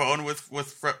 He's on the phone with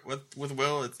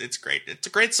Will. It's great. It's a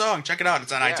great song. Check it out.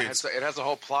 It's on iTunes. It has a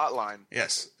whole plot line.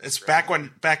 Yes, it's back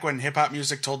when hip hop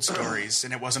music told stories,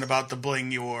 and it wasn't about the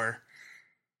bling you wore.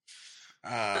 All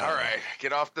right,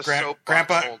 get off the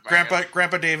soapbox,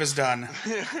 Grandpa Dave is done.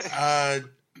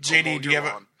 JD, do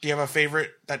you have a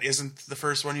favorite that isn't the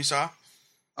first one you saw?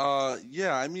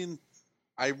 Yeah, I mean,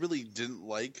 I really didn't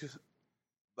like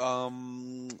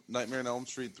Nightmare on Elm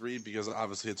Street 3 because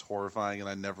obviously it's horrifying and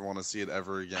I never want to see it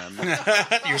ever again.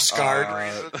 You're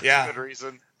scarred. Yeah, good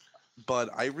reason. But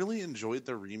I really enjoyed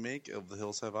the remake of The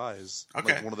Hills Have Eyes.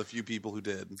 Okay, like one of the few people who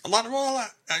did. You're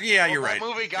right. That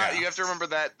movie got you have to remember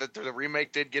that the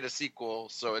remake did get a sequel,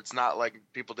 so it's not like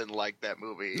people didn't like that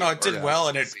movie. No, it did well,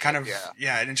 and it kind of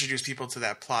it introduced people to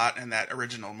that plot and that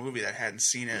original movie that hadn't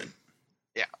seen it.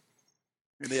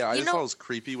 Yeah, I just thought it was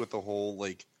creepy with the whole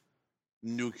like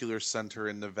nuclear center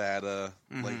in Nevada.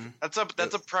 Mm-hmm. Like that's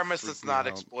a premise that's not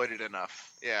exploited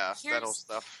enough. Yeah, that whole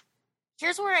stuff.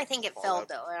 Here's where I think it fell,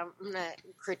 though. And I'm going to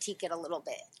critique it a little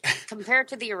bit. Compared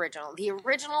to the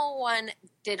original one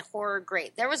did horror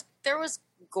great. There was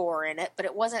gore in it, but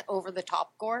it wasn't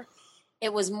over-the-top gore.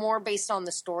 It was more based on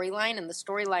the storyline, and the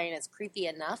storyline is creepy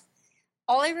enough.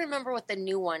 All I remember with the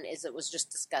new one is it was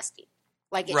just disgusting.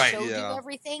 Like, it showed you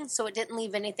everything, so it didn't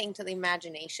leave anything to the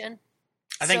imagination.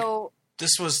 I think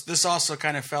this also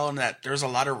kind of fell in that there's a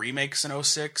lot of remakes in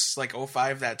 06, like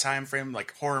 05, that time frame.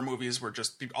 Like horror movies were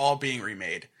just all being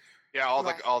remade. Yeah,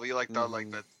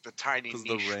 the tiny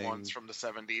niche ones from the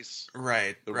 70s.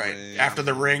 Right. Ring. After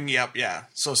The Ring, yeah.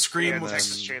 So Scream was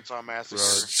Texas Chainsaw Massacre.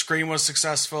 Scream was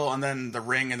successful, and then The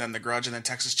Ring, and then The Grudge, and then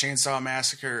Texas Chainsaw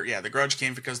Massacre. Yeah, The Grudge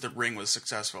came because The Ring was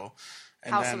successful.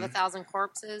 And House of a Thousand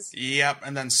Corpses. Yep,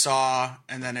 and then Saw,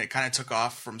 and then it kind of took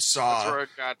off from Saw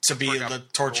to be the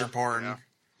torture porn.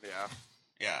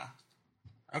 Yeah.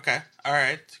 Okay. All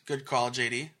right. Good call,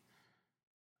 JD.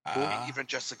 Even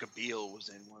Jessica Biel was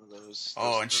in one of those.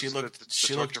 She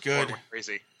looked good.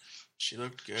 Crazy. She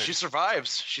looked good. She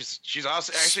survives. She's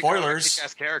also actually spoilers. Kind of a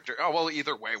kick-ass character. Oh well,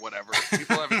 either way, whatever. If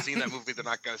people haven't seen that movie, they're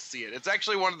not going to see it. It's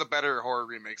actually one of the better horror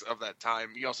remakes of that time.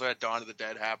 You also had Dawn of the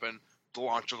Dead happen. The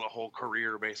launch of the whole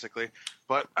career, basically.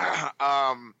 But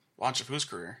launch of whose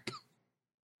career?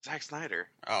 Zack Snyder.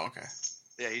 Oh, okay.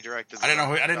 Yeah, he directed. I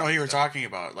didn't know who you were talking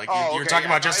about. Like you were talking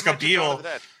about Jessica Biel,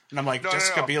 and I'm like,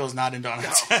 Jessica Biel is not in Dawn of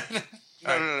the Dead.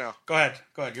 No. Go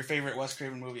ahead. Your favorite Wes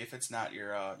Craven movie, if it's not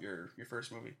your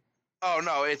first movie. Oh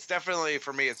no, it's definitely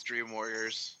for me. It's Dream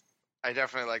Warriors. I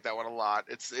definitely like that one a lot.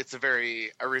 It's a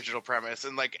very original premise,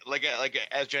 and like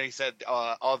as Jenny said,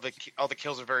 all the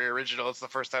kills are very original. It's the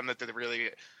first time that they really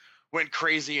went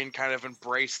crazy and kind of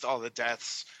embraced all the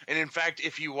deaths. And in fact,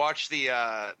 if you watch the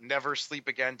Never Sleep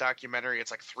Again documentary,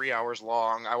 it's like 3 hours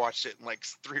long. I watched it in like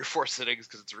 3 or 4 sittings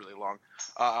because it's really long.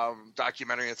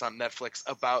 Documentary that's on Netflix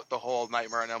about the whole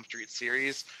Nightmare on Elm Street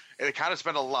series. And they kind of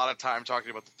spent a lot of time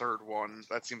talking about the third one.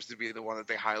 That seems to be the one that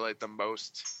they highlight the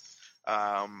most.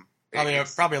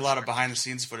 Probably a lot of behind the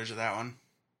scenes footage of that one.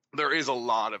 There is a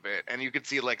lot of it, and you could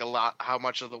see like how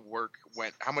much work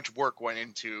went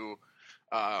into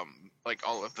like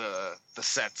all of the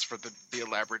sets for the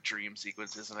elaborate dream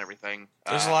sequences and everything.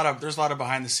 There's a lot of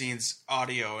behind the scenes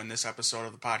audio in this episode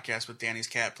of the podcast with Danny's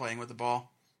cat playing with the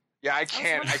ball. Yeah, I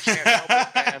can't help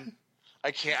it, man.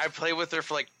 I can't. I played with her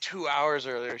for like 2 hours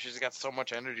earlier. She's got so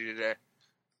much energy today.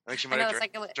 I think she might have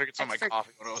drinking some of my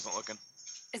coffee when I wasn't looking.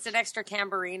 It's an extra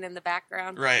tambourine in the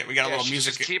background. Right, we got a little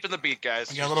music. Just keeping the beat,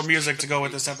 guys. We got a little music to go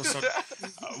with this episode.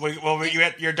 You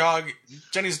had your dog.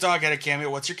 Jenny's dog had a cameo.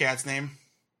 What's your cat's name?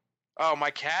 Oh,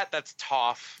 my cat. That's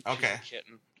Toph. Okay, she's a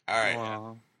kitten. All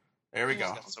right, there we go.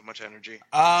 She's got so much energy.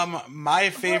 My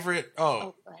favorite.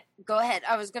 Go ahead.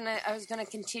 I was gonna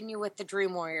continue with the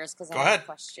Dream Warriors because I have a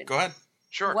question. Go ahead.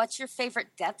 Sure. What's your favorite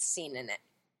death scene in it?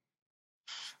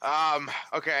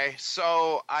 Okay,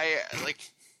 so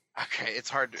Okay, it's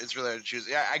hard. It's really hard to choose.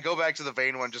 Yeah, I go back to the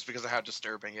Vane one just because of how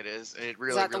disturbing it is. It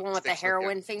really is that the one with the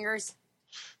heroin fingers?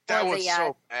 That was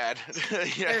so bad.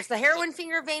 Yeah. There's the heroin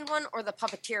finger Vane one or the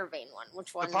puppeteer Vane one.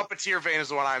 Which one? The puppeteer Vane is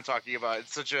the one I'm talking about.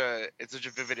 It's such a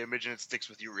vivid image and it sticks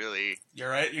with you really. You're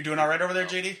right. You're doing all right over there,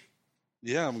 JD?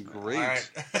 Yeah, I'm great. All right.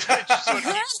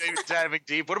 Diving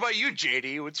deep. What about you,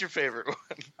 JD? What's your favorite one?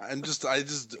 I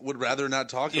just would rather not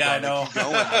talk about I know. it. Keep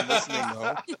going. I'm listening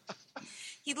though.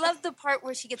 He loved the part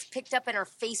where she gets picked up and her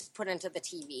face put into the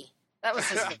TV. That was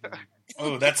his favorite.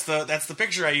 Oh, that's the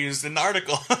picture I used in the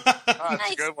article.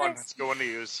 That's a good one. That's a good one to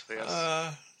use.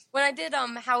 Yes. When I did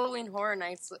Halloween Horror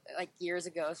Nights like years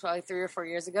ago, probably 3 or 4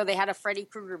 years ago, they had a Freddy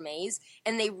Krueger maze,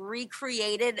 and they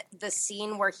recreated the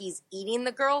scene where he's eating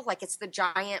the girl, like it's the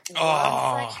giant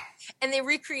worm, and they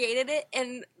recreated it,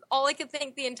 and all I could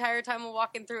think the entire time of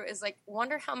walking through is like,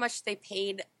 wonder how much they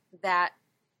paid that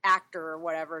actor or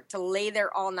whatever to lay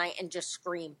there all night and just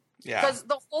scream. Yeah. Because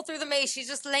the whole through the maze, she's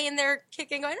just laying there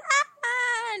kicking, going,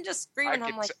 ah, and just screaming.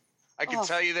 I can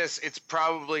tell you this, it's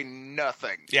probably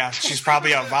nothing. Yeah, she's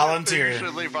probably a volunteer.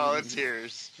 Usually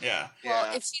volunteers. Yeah.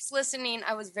 Well, if she's listening,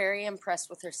 I was very impressed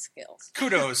with her skills.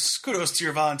 Kudos to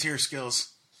your volunteer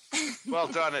skills. Well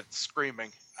done at screaming.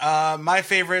 My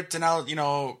favorite, and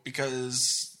I'll,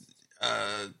 because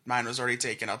mine was already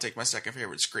taken, I'll take my second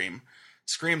favorite, Scream.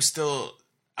 Scream still,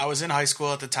 I was in high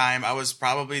school at the time. I was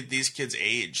probably these kids'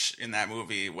 age in that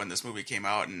movie when this movie came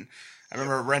out, and I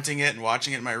remember renting it and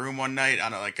watching it in my room one night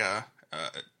on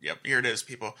here it is,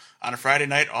 people. On a Friday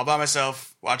night, all by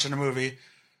myself, watching a movie.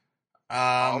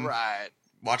 All right.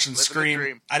 Watching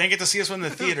Scream. I didn't get to see this one in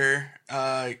the theater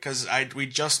because we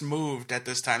just moved at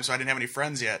this time, so I didn't have any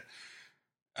friends yet.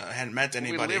 Hadn't met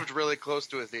anybody. We lived really close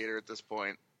to a theater at this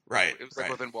point. Right. It was like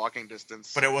within walking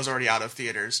distance. But it was already out of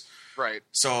theaters. Right.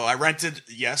 So I rented,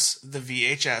 the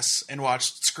VHS and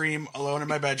watched Scream alone in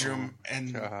my bedroom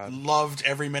and loved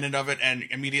every minute of it and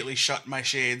immediately shut my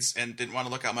shades and didn't want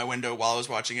to look out my window while I was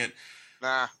watching it.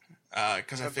 Nah.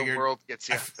 Because I figured the world gets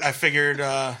you. I figured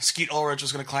Skeet Ulrich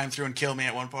was going to climb through and kill me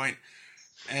at one point.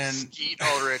 And Skeet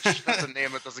Ulrich. That's a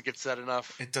name that doesn't get said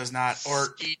enough. It does not.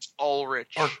 Or Skeet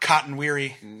Ulrich. Or Cotton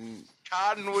Weary.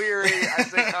 Cotton Weary. I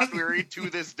say Cotton Weary to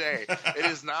this day. It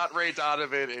is not Ray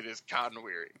Donovan. It is Cotton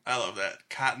Weary. I love that.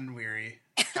 Cotton Weary.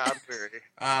 Cotton Weary.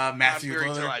 Matthew Cotton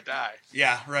Weary Lillard. till I die.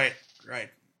 Yeah, right.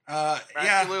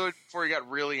 Matthew Lillard before he got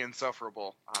really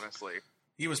insufferable, honestly.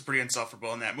 He was pretty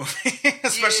insufferable in that movie.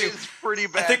 Especially, he is pretty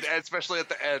bad, especially at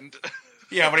the end.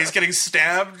 Yeah, when he's getting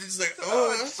stabbed, he's like,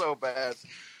 oh, it's so bad.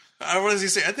 What does he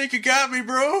say? I think you got me,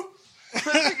 bro. I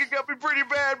think you got me pretty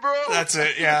bad, bro. That's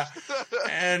it, yeah.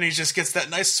 And he just gets that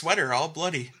nice sweater all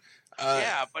bloody.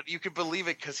 Yeah, but you can believe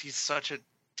it because he's such a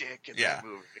dick in that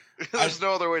movie. There's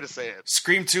no other way to say it.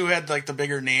 Scream 2 had like the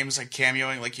bigger names, like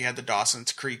cameoing. Like you had the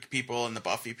Dawson's Creek people and the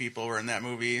Buffy people were in that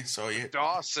movie. So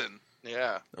Dawson,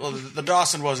 yeah. Well, the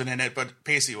Dawson wasn't in it, but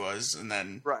Pacey was, and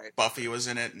then Buffy was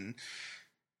in it, and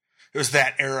it was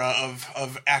that era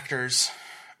of actors.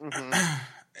 Mm-hmm.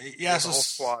 Yeah,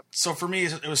 so for me,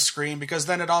 it was Scream, because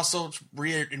then it also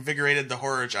reinvigorated the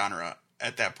horror genre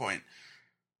at that point.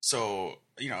 So,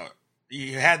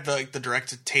 you had the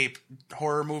direct-to-tape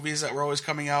horror movies that were always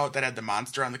coming out that had the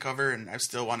monster on the cover, and I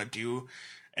still want to do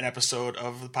an episode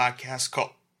of the podcast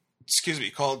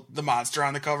called The Monster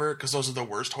on the Cover, because those are the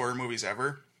worst horror movies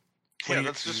ever.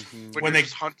 That's just when you're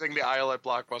just hunting the aisle at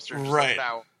Blockbuster. Right.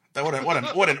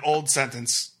 What an old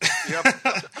sentence. Yep.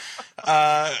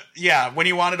 When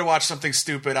you wanted to watch something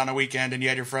stupid on a weekend and you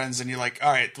had your friends and you're like,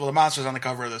 all right, well, the monster's on the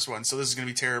cover of this one, so this is going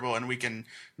to be terrible, and we can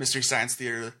Mystery Science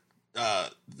Theater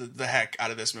the heck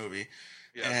out of this movie.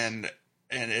 Yes.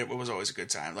 And it was always a good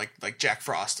time. Like Jack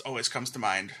Frost always comes to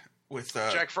mind with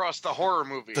Jack Frost, the horror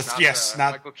movie. Not yes, the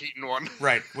not Michael Keaton one.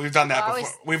 Right. We've done that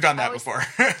before. We've done that before.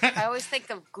 I always think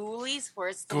of Ghoulies, where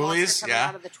it's the monster coming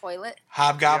out of the toilet.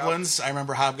 Hobgoblins. I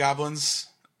remember Hobgoblins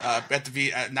at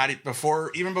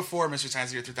the even before Mystery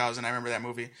Science Theater 3000. I remember that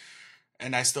movie,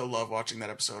 and I still love watching that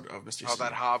episode of Mystery Science. Oh,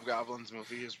 that Hobgoblins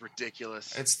movie is ridiculous.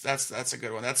 That's a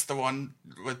good one. That's the one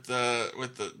with the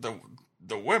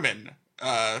women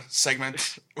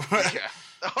segment. Yeah.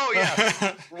 Oh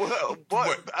yeah.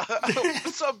 What?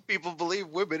 Some people believe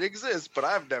women exist, but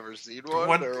I've never seen one.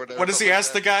 What does he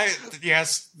ask the guy?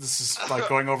 Yes, this is like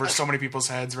going over so many people's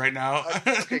heads right now.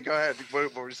 Okay, go ahead.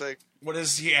 What were you saying? What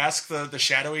does he ask the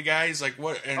shadowy guy? He's like,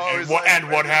 what?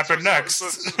 What happened next?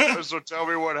 So tell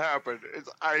me what happened.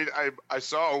 I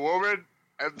saw a woman,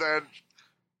 and then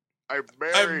I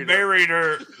married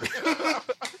her.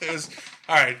 It was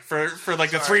all right for like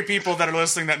the three people that are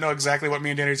listening that know exactly what me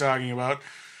and Danny are talking about,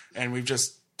 and we've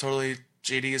just totally.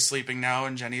 JD is sleeping now,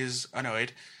 and Jenny is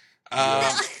annoyed.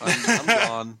 I'm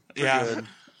gone. We're good.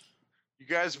 You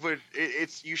guys would.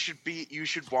 You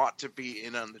should want to be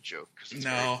in on the joke.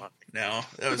 No,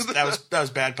 that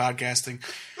was bad podcasting.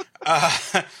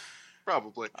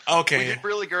 Probably. Okay. We did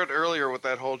really good earlier with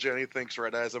that whole Jenny thinks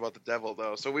red eyes about the devil,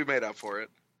 though, so we made up for it.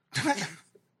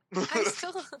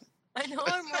 I know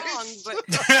I'm wrong, but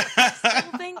I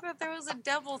still think that there was a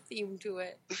devil theme to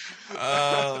it.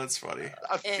 Oh, that's funny.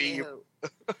 A theme.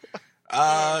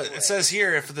 It says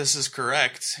here, if this is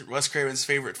correct, Wes Craven's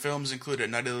favorite films included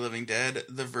Night of the Living Dead,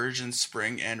 The Virgin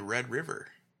Spring, and Red River.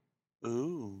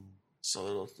 Ooh. So a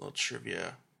little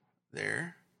trivia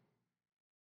there.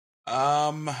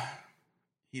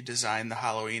 He designed the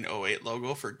Halloween 08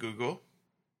 logo for Google.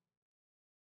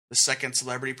 The second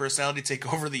celebrity personality to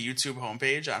take over the YouTube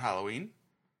homepage on Halloween.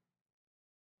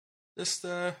 Just,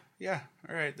 yeah.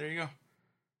 All right, there you go.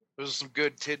 Those are some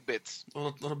good tidbits. A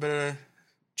little bit of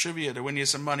trivia to win you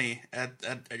some money at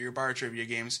your bar trivia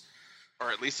games. Or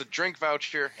at least a drink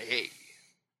voucher. Hey.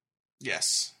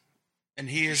 Yes. And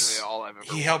he is usually all I've ever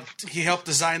he helped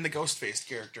design the Ghostface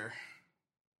character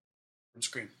from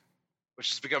Scream. Which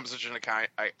has become such an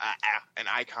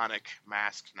iconic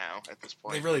mask now at this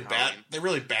point. They really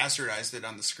bastardized it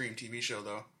on the Scream TV show,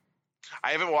 though.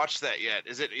 I haven't watched that yet.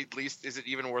 Is it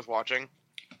even worth watching?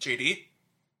 JD?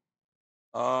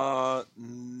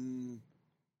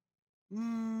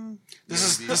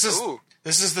 This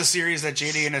is the series that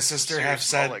JD and his sister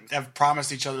have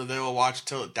promised each other they will watch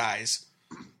till it dies.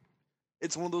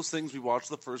 It's one of those things we watch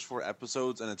the first 4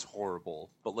 episodes and it's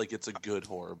horrible, but like it's a good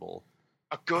horrible.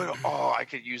 I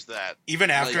could use that. Even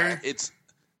after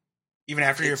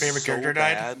your favorite character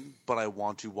died? Bad, but I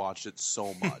want to watch it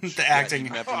so much. The acting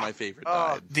even after my favorite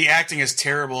died. The acting is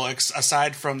terrible,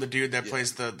 aside from the dude that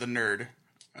plays the nerd.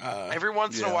 Every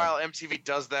once in a while, MTV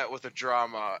does that with a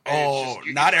drama.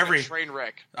 Not every train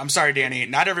wreck. I'm sorry, Danny.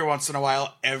 Not every once in a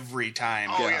while. Every time.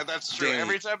 Oh yeah, that's true. Danny,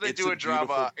 every time they do a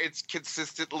drama, it's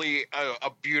consistently a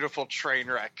beautiful train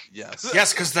wreck. Yes,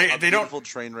 because they don't. Beautiful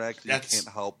train wreck. You can't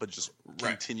help but just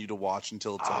continue to watch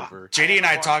until it's over. JD and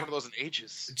I talked. One of those in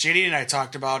ages. JD and I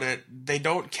talked about it. They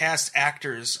don't cast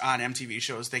actors on MTV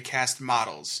shows. They cast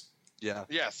models. Yeah.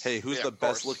 Yes. Hey, who's the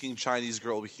best looking Chinese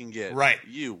girl we can get? Right.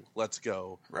 You. Let's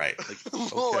go. Right. Like,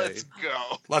 okay.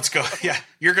 Let's go. Yeah.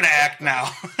 You're going to act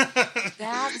now.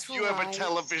 That's You have a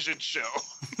television show.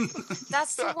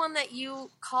 That's the one that you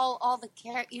call all the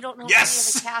you don't know any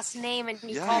of the cast name, and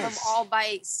you call them all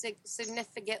by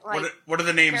significant, like, what are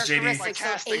the names, JD? Like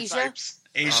casting types.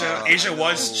 Asia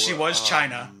was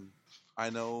China.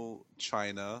 I know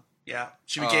China. Yeah.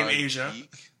 She became Asia.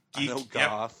 Geek. I know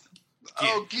Goth.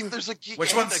 Oh, there's a geek.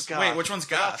 Which one's Goth? Wait, which one's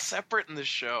Goth? Not separate in this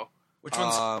show. Which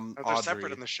one's? They're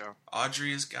separate in the show.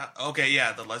 Audrey is Goth. Okay,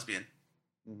 yeah, the lesbian.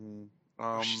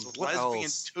 Mm-hmm. She's a lesbian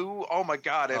too. Oh my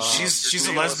god! She's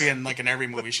a lesbian like in every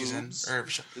movie she's in. Or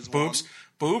boobs.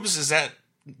 Boobs is that?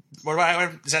 What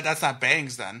about is that? That's not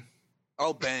Bangs then.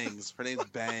 Oh, Bangs. Her name's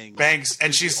Bangs. Bangs,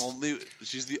 and she's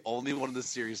the only one in the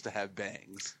series to have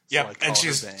bangs. So yep, and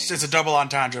it's a double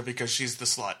entendre because she's the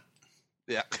slut.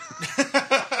 Yeah.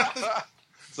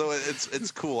 So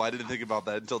it's cool. I didn't think about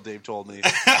that until Dave told me.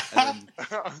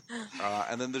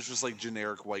 And then there's just like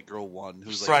generic white girl one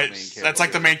who's like the main character. That's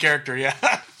like the main character. Yeah,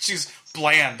 she's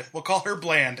bland. We'll call her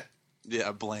bland.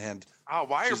 Yeah, bland. Oh,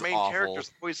 why are main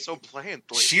characters always so bland?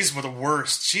 She's the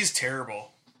worst. She's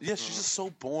terrible. Yeah, she's just so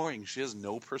boring. She has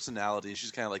no personality.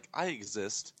 She's kind of like, I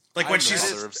exist. Like when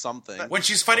she's of something. When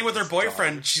she's fighting with her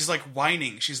boyfriend, she's like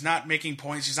whining. She's not making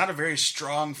points. She's not a very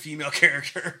strong female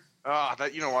character. Oh,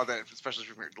 that you don't want that, especially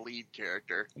from your lead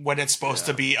character. When it's supposed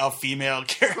to be a female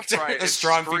character, Right, a it's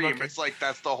strong Scream. female character. It's like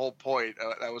that's the whole point.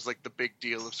 That was like the big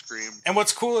deal of Scream. And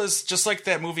what's cool is just like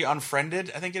that movie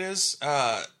Unfriended, I think it is.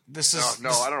 This is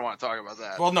I don't want to talk about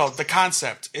that. well, no, the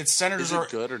concept. It centers Is it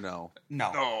good or no?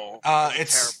 no. No,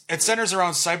 It centers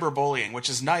around cyberbullying, which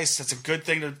is nice. That's a good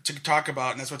thing to talk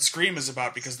about, and that's what Scream is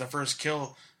about because the first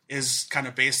kill is kind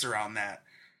of based around that.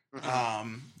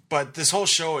 But this whole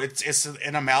show, it's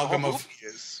an amalgam of.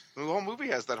 The whole movie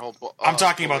has that whole. I'm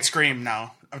talking about Scream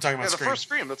now. I'm talking about the Scream. first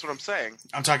Scream. That's what I'm saying.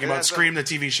 I'm talking Yeah, about Scream, the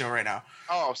TV show, right now.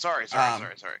 Oh, sorry.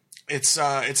 It's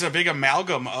a big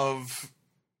amalgam of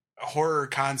horror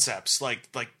concepts,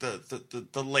 like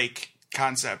the lake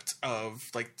concept of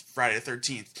like Friday the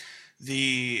 13th,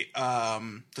 the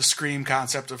Scream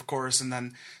concept, of course, and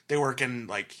then they work in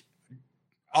like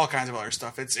all kinds of other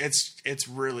stuff. It's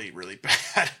really, really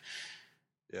bad.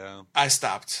 Yeah. I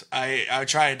stopped. I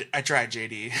tried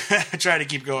JD. I tried to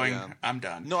keep going. Yeah. I'm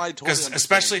done. No, I totally understand,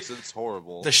 especially 'cause it's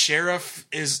horrible. the sheriff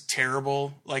is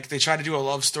terrible. Like they try to do a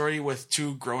love story with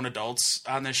two grown adults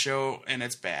on this show, and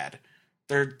it's bad.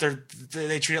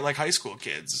 They treat it like high school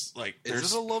kids. Like Is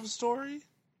there's it a love story?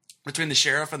 between the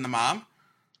sheriff and the mom.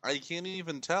 I can't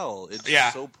even tell. It's Yeah.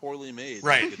 so poorly made.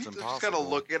 Right. Like, it's Just impossible. kind of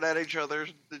looking at each other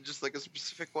in just like a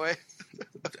specific way.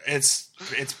 It's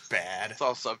bad. It's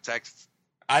all subtext.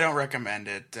 I don't recommend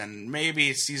it, and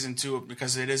maybe season 2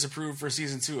 because it is approved for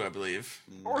season 2, I believe.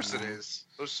 Of course it is.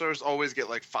 Those shows always get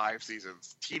like 5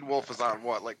 seasons. Teen Wolf is on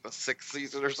what, like the 6th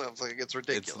season or something? It's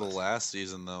ridiculous. It's the last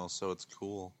season though, so it's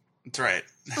cool. That's right.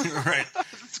 Right.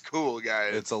 It's cool,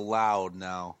 guys. It's allowed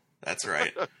now. That's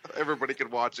right. Everybody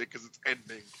can watch it because it's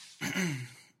ending.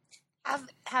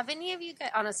 Have any of you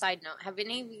guys, on a side note, have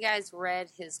any of you guys read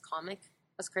his comic,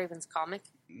 Wes Craven's comic?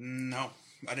 No,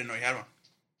 I didn't know you had one.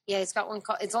 Yeah, he's got one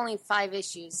called, it's only 5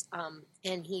 issues,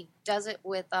 and he does it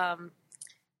with, I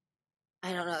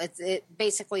don't know, it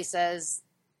basically says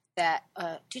that,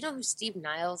 do you know who Steve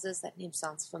Niles is? That name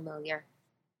sounds familiar.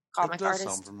 Comic it does artist.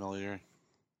 sound familiar.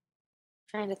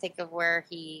 Trying to think of what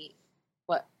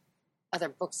other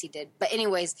books he did. But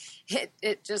anyways,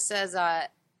 it just says,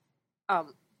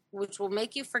 which will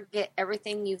make you forget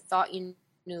everything you thought you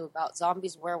knew about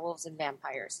zombies, werewolves, and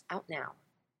vampires. Out now.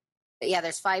 But yeah,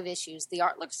 there's 5 issues. The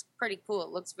art looks pretty cool. It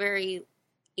looks very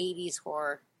 80s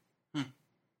horror. But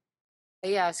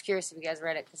yeah, I was curious if you guys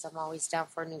read it because I'm always down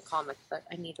for a new comic, but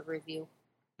I need a review.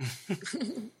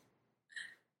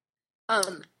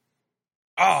 Oh,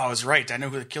 I was right. I know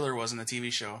who the killer was in the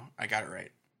TV show. I got it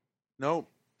right. Nope.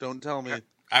 Don't tell me.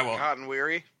 I will. Cotton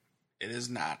Weary? It is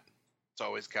not. It's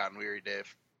always Cotton Weary,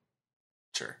 Dave.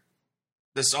 Sure.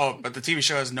 But the TV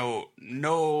show has no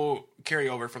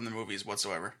carryover from the movies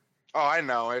whatsoever. Oh, I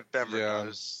know. It never Yeah.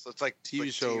 does. It's like TV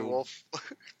like show. Teen Wolf.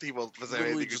 Teen Wolf doesn't have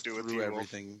Literally anything to just do with threw Teen Wolf.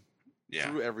 everything. Yeah.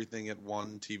 Threw everything at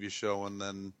one TV show and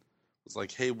then was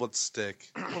like, hey, what's stick?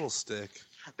 What'll stick?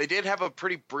 They did have a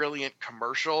pretty brilliant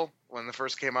commercial when it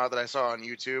first came out that I saw on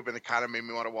YouTube, and it kind of made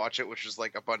me want to watch it, which is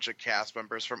like a bunch of cast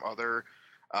members from other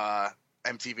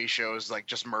MTV shows like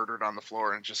just murdered on the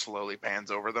floor and just slowly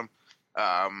pans over them.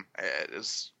 It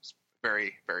is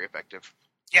very, very effective.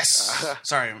 Yes.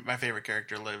 Sorry, my favorite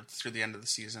character lived through the end of the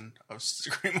season of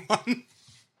Scream 1.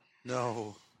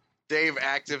 No. Dave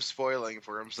active spoiling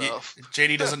for himself.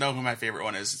 JD doesn't know who my favorite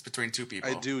one is. It's between 2 people.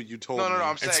 I do. You told No, me.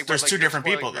 I'm saying there's but, like, 2 you're different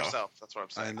spoiling people, though. yourself. That's what I'm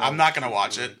saying. I know. I'm not going to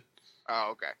watch it,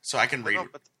 Oh, okay. so I can read. No,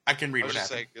 but I can read I was what just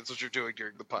saying, happened. it's what you're doing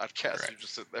during the podcast. Right. You're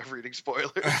just sitting there reading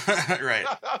spoilers. Right.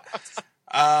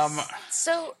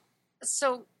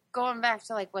 So going back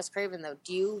to like Wes Craven though,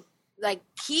 do you like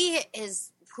he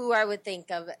is who I would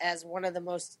think of as one of the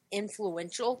most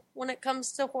influential when it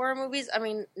comes to horror movies? I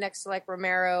mean, next to like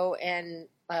Romero and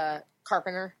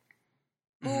Carpenter.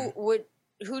 Who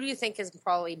do you think is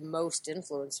probably most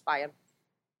influenced by him?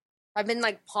 I've been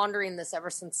like pondering this ever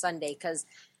since Sunday because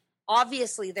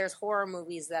obviously there's horror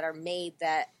movies that are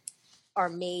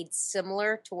made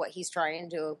similar to what he's trying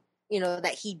to,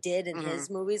 that he did in his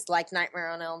movies, like Nightmare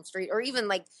on Elm Street, or even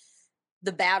like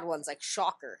the bad ones like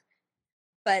Shocker.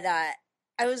 But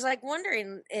I was like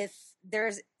wondering if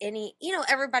there's any,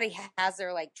 everybody has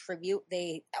their like tribute.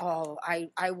 I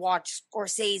watched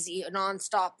Scorsese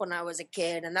nonstop when I was a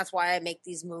kid, and that's why I make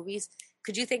these movies.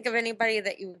 Could you think of anybody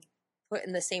that you would put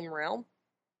in the same realm?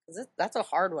 Because that's a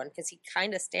hard one because he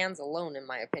kind of stands alone in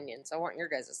my opinion. So I want your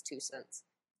guys' 2 cents.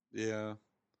 Yeah.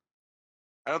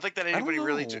 I don't think that anybody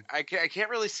really. know. I can't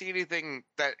really see anything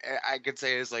that I could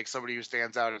say is like somebody who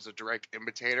stands out as a direct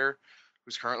imitator,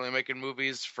 who's currently making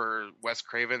movies for Wes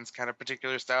Craven's kind of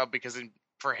particular style. Because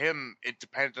for him, it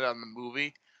depended on the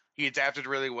movie. he adapted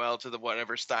really well to the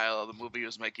whatever style of the movie he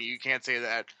was making. You can't say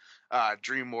that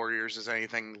Dream Warriors is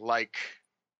anything like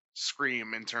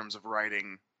Scream in terms of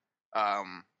writing,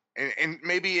 and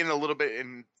maybe in a little bit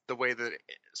in the way that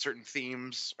certain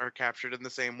themes are captured in the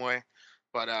same way,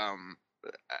 but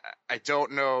I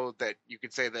don't know that you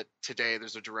could say that today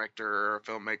there's a director or a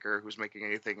filmmaker who's making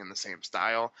anything in the same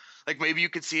style. Like maybe you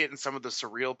could see it in some of the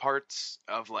surreal parts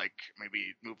of like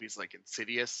maybe movies like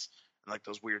Insidious and like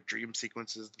those weird dream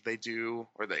sequences that they do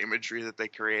or the imagery that they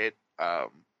create. I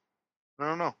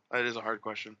don't know. That is a hard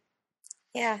question.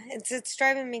 Yeah, it's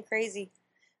driving me crazy.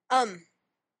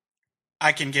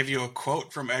 I can give you a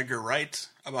quote from Edgar Wright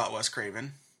about Wes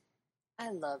Craven.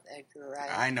 I love Edgar Wright.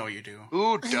 I know you do.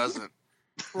 Who doesn't?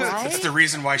 Right? That's the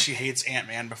reason why she hates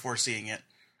Ant-Man before seeing it.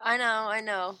 I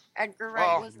know. Edgar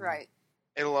Wright was right.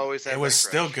 It'll always have It was that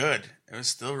still crush. good. It was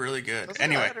still really good. Doesn't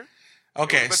Anyway, matter.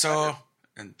 okay, It was so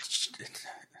and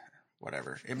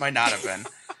whatever. It might not have been.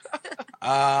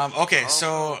 Okay,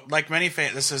 so like many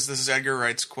fans, this is Edgar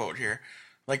Wright's quote here.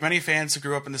 Like many fans who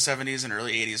grew up in the 70s and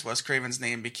early 80s, Wes Craven's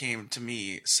name became to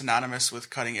me synonymous with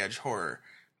cutting-edge horror.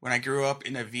 When I grew up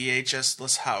in a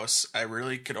VHS-less house, I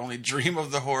really could only dream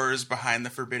of the horrors behind the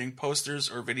forbidding posters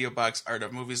or video box art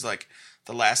of movies like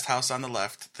The Last House on the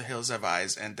Left, The Hills Have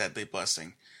Eyes, and Deadly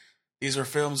Blessing. These were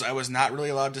films I was not really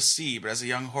allowed to see, but as a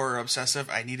young horror obsessive,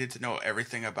 I needed to know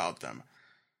everything about them.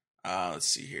 Let's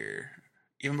see here.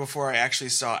 Even before I actually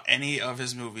saw any of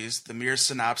his movies, the mere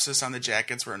synopsis on the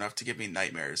jackets were enough to give me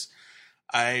nightmares.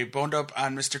 I boned up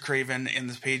on Mr. Craven in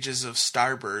the pages of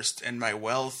Starburst and my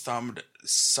well-thumbed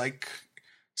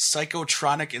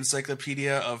psychotronic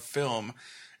encyclopedia of film,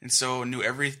 and so knew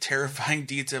every terrifying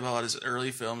detail about his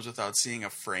early films without seeing a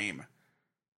frame.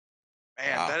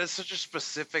 Man, Wow. that is such a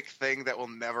specific thing that will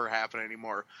never happen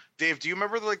anymore. Dave, do you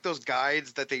remember like those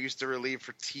guides that they used to relieve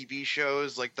for TV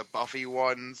shows, like the Buffy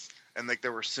ones, and like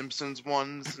there were Simpsons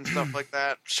ones and stuff like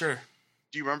that? Sure.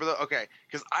 Do you remember that? Okay,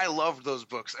 because I loved those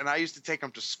books, and I used to take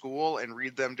them to school and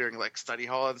read them during like study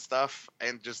hall and stuff,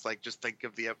 and just think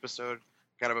of the episode.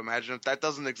 Kind of imagine it. That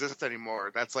doesn't exist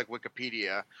anymore. That's like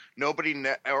Wikipedia.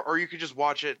 Or you could just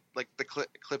watch it, like the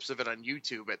clips of it on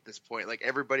YouTube at this point. Like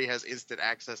everybody has instant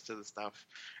access to the stuff.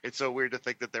 It's so weird to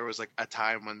think that there was like a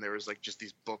time when there was like just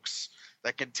these books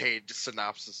that contained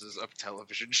synopsises of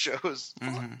television shows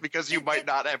because you might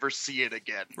not ever see it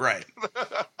again. Right.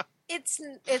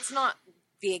 It's not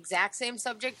the exact same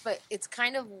subject, but it's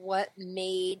kind of what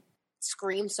made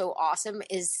Scream so awesome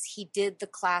is he did the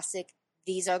classic,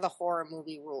 these are the horror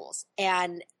movie rules.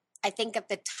 And I think at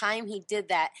the time he did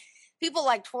that, people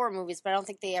liked horror movies, but I don't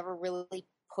think they ever really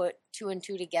put two and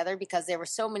two together because there were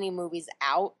so many movies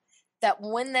out that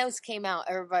when those came out,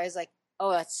 everybody was like,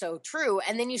 oh, that's so true.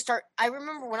 And then I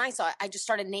remember when I saw it, I just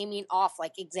started naming off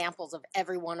like examples of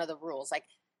every one of the rules. Like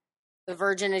the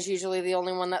virgin is usually the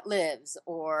only one that lives,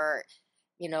 or,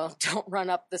 don't run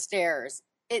up the stairs.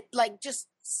 It like just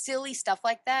silly stuff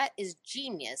like that is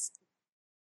genius.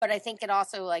 But I think it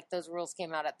also like those rules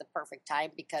came out at the perfect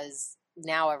time because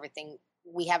now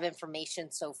we have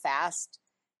information so fast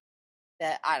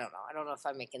that I don't know if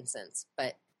I'm making sense,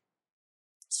 but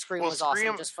Scream was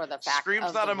awesome just for the fact Scream's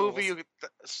of not the a movie. rules.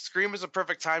 Scream is a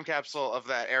perfect time capsule of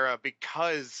that era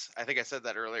because I think I said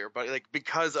that earlier, but like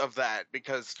because of that,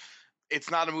 because it's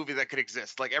not a movie that could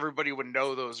exist. Like everybody would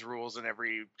know those rules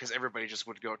because everybody just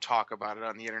would go talk about it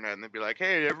on the internet and they'd be like,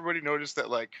 hey, everybody noticed that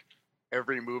like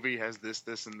every movie has this,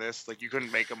 and this. Like you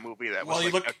couldn't make a movie that was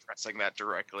addressing that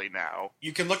directly now.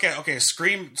 You can look at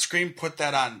Scream put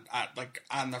that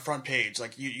on the front page.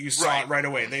 Like you saw it right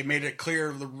away. They made it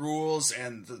clear the rules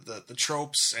and the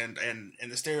tropes and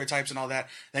the stereotypes and all that.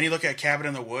 Then you look at Cabin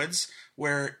in the Woods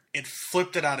where it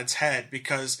flipped it on its head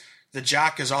because the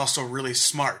jock is also really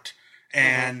smart.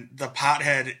 And the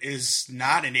pothead is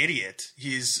not an idiot.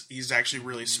 He's actually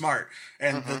really smart.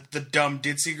 And the dumb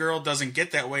ditzy girl doesn't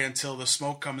get that way until the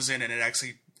smoke comes in and it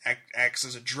actually acts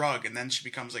as a drug. And then she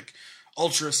becomes like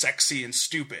ultra sexy and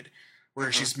stupid,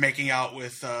 where she's making out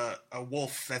with a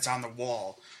wolf that's on the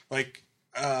wall. Like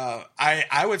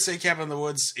I would say Cabin in the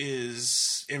Woods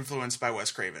is influenced by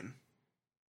Wes Craven.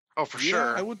 Oh, for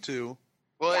sure. I would too.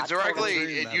 Well, Yeah,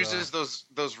 it uses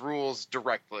those rules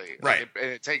directly, right?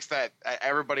 And it takes that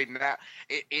everybody now.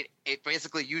 It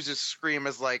basically uses Scream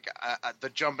as like the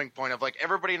jumping point of like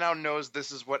everybody now knows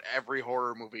this is what every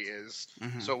horror movie is,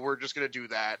 so we're just gonna do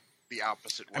that the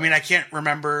opposite way. I mean, I can't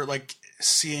remember like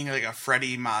seeing like a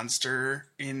Freddy monster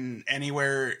in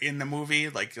anywhere in the movie,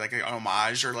 like an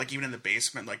homage, or like even in the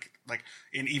basement, like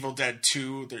in Evil Dead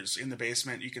 2. There's in the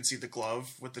basement you can see the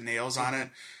glove with the nails on it.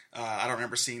 I don't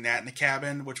remember seeing that in the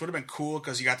cabin, which would have been cool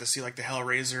because you got to see like the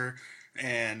Hellraiser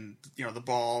and the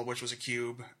ball, which was a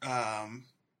cube.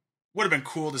 Would have been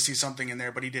cool to see something in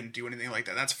there, but he didn't do anything like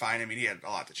that. That's fine. I mean, he had a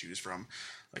lot to choose from.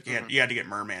 Like you had to get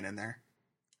Merman in there.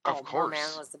 Of course,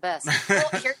 Merman was the best. Well,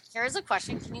 here's a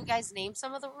question: can you guys name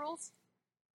some of the rules?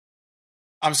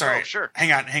 I'm sorry. Oh, sure.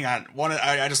 Hang on.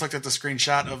 I just looked at the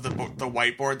screenshot of the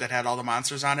whiteboard that had all the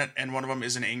monsters on it, and one of them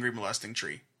is an angry molesting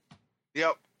tree.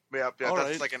 Yep. All That's right.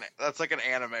 that's like an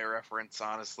anime reference.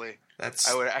 Honestly,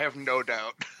 That's I have no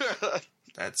doubt.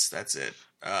 that's it.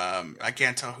 I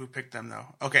can't tell who picked them though.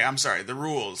 Okay, I'm sorry. The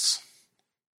rules.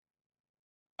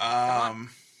 All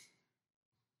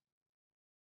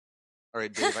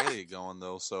right, Dave, I gotta get going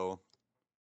though. So, All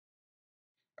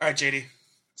right, JD.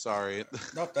 sorry.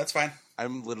 Nope, that's fine. I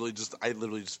literally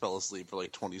just fell asleep for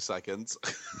like 20 seconds.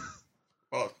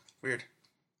 Well, weird.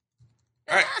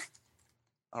 All right.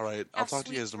 All right, I'll talk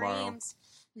to you guys tomorrow.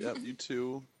 Yep, you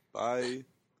too. Bye.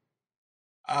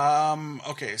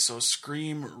 Okay, so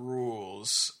Scream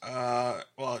rules.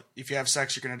 Well, if you have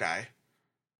sex, you're gonna die.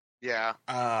 Yeah.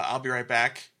 I'll be right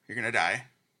back. You're gonna die.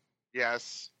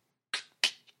 Yes.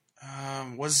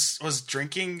 Was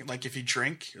drinking, like if you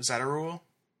drink, is that a rule?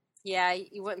 Yeah,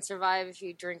 you wouldn't survive if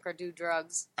you drink or do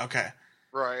drugs. Okay.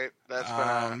 Right. That's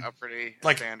been a pretty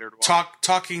Like standard one.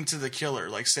 talking to the killer,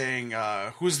 like saying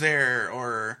who's there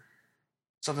or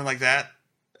something like that.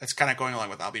 That's kind of going along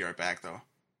with I'll be right back though.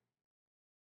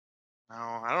 No,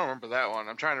 I don't remember that one.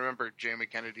 I'm trying to remember Jamie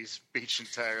Kennedy's speech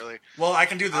entirely. Well, I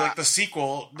can do the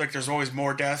sequel. Like there's always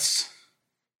more deaths.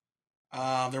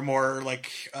 They're more like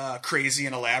crazy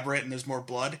and elaborate, and there's more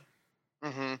blood.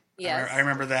 Mm-hmm. Yeah, I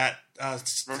remember that.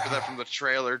 Remember that from the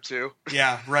trailer too.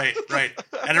 Yeah, right. And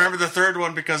I remember the third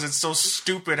one because it's so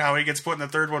stupid how he gets put in the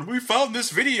third one. We found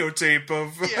this videotape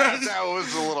of. Yeah, that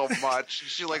was a little much.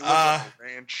 She like lives on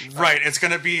a ranch. Right. It's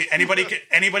gonna be anybody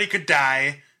could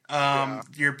die.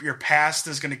 Your past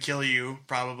is gonna kill you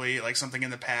probably, like something in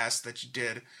the past that you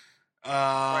did.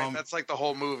 Right, that's like the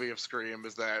whole movie of Scream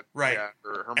is that Right. Yeah,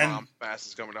 her And- mom's past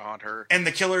is coming to haunt her. And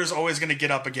the killer is always gonna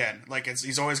get up again. Like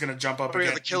he's always gonna jump up Oh, yeah,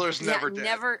 again. the killer's never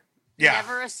dead.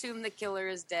 Never assume the killer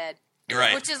is dead.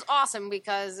 Right. Which is awesome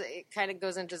because it kind of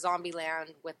goes into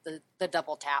Zombieland with the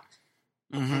double tap.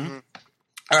 Mm-hmm.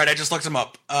 All right, I just looked them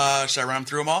up. Should I run them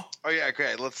through them all? Oh yeah,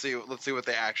 okay. Let's see what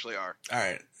they actually are. All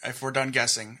right, if we're done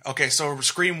guessing. Okay, so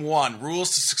Scream 1,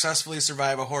 rules to successfully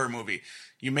survive a horror movie.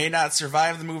 You may not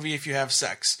survive the movie if you have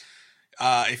sex,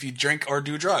 if you drink or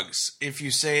do drugs, if you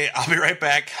say, I'll be right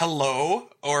back, hello,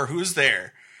 or who's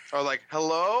there. Oh, like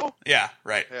hello? Yeah,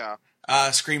 right. Yeah.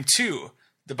 Scream 2,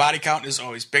 the body count is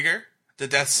always bigger. The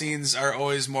death scenes are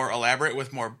always more elaborate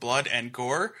with more blood and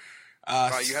gore.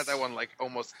 You had that one like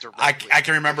almost directly. I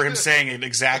can remember him saying it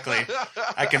exactly.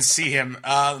 I can see him.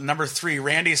 Number 3,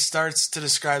 Randy starts to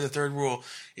describe the third rule.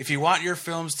 If you want your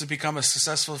films to become a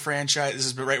successful franchise, this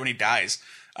is right when he dies.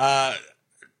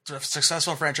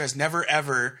 Successful franchise, never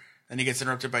ever. Then he gets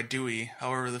interrupted by Dewey.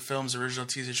 However, the film's original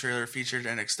teaser trailer featured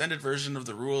an extended version of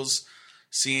the rules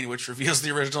scene, which reveals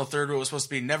the original third rule was supposed to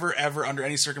be never ever, under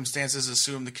any circumstances,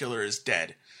 assume the killer is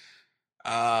dead.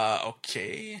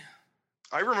 Okay.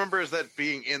 I remember as that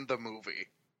being in the movie.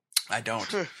 I don't.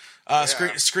 Yeah.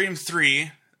 Scream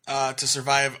 3, to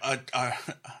survive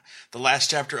the last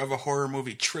chapter of a horror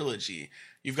movie trilogy.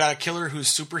 You've got a killer who's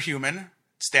superhuman.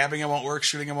 Stabbing him won't work,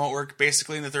 shooting him won't work.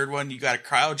 Basically, in the third one, you got to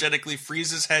cryogenically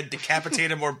freeze his head, decapitate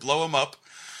him, or blow him up.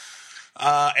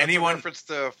 Anyone? Reference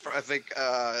to, I think,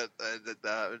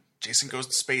 Jason Goes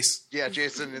to Space. yeah,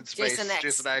 Jason in space. Jason X.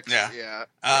 Jason X. Yeah.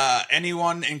 Yeah.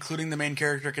 Anyone, including the main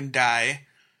character, can die.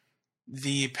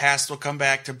 The past will come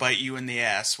back to bite you in the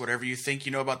ass. Whatever you think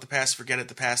you know about the past, forget it.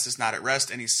 The past is not at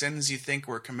rest. Any sins you think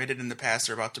were committed in the past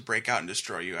are about to break out and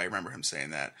destroy you. I remember him saying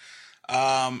that.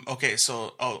 Okay,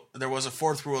 so there was a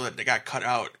fourth rule that got cut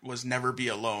out, was never be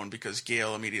alone, because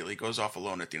Gale immediately goes off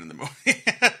alone at the end of the movie.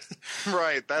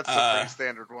 Right, that's a pretty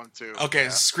standard one too. Okay, Yeah.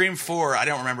 Scream 4, I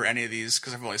don't remember any of these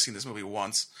because I've only seen this movie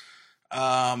once.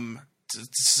 To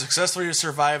successfully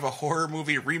survive a horror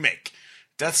movie remake,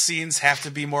 death scenes have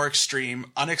to be more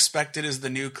extreme. Unexpected is the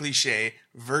new cliche.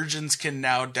 Virgins can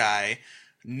now die.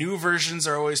 New versions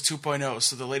are always 2.0,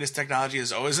 so the latest technology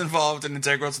is always involved and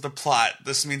integral to the plot.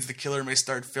 This means the killer may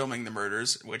start filming the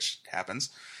murders, which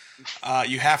happens.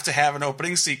 You have to have an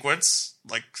opening sequence,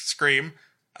 like Scream.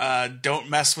 Don't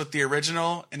mess with the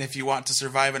original, and if you want to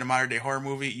survive in a modern-day horror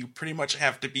movie, you pretty much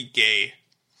have to be gay.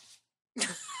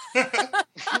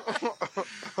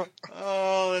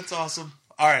 Oh, that's awesome.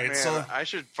 All right, Man, so I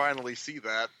should finally see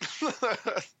that.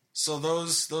 So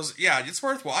those, yeah, it's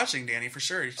worth watching, Danny, for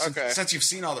sure. Okay. Since you've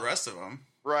seen all the rest of them.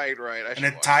 Right. And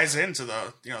it ties into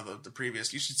the, the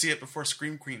previous. You should see it before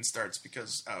Scream Queen starts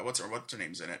because what's her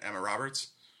name's in it? Emma Roberts.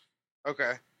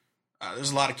 Okay.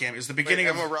 There's a lot of cameos. The beginning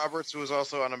Emma Roberts was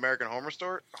also on American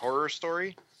Horror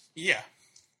Story. Yeah.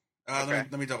 Okay.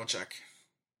 Let me double check.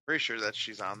 Pretty sure that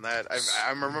she's on that.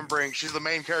 I'm remembering she's the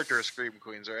main character of Scream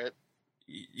Queens, right?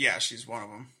 Yeah, she's one of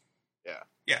them.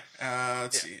 Yeah.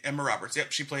 Let's see. Emma Roberts.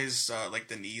 Yep, she plays like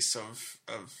the niece of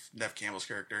Neve Campbell's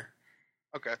character.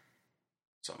 Okay.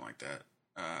 Something like that.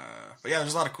 But yeah,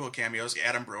 there's a lot of cool cameos.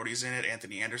 Adam Brody's in it.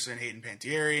 Anthony Anderson, Hayden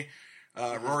Panettiere.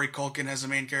 Rory Culkin has a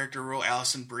main character role.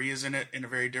 Alison Brie is in it in a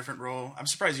very different role. I'm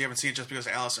surprised you haven't seen it just because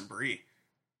of Alison Brie.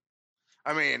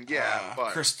 I mean, yeah,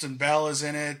 but Kristen Bell is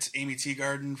in it. Amy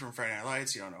Teagarden from Friday Night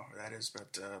Lights. You don't know who that is,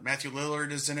 but Matthew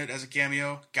Lillard is in it as a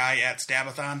cameo. Guy at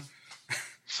Stabathon.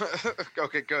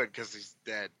 okay, good, because he's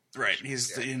dead. Right,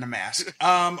 he's in a mask.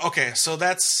 Okay, so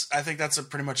I think that's a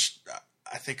pretty much,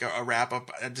 a wrap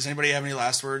up. Does anybody have any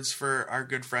last words for our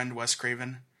good friend Wes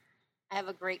Craven? I have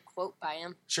a great quote by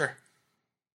him. Sure.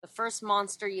 The first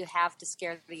monster you have to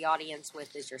scare the audience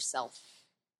with is yourself.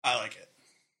 I like it.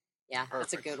 Yeah,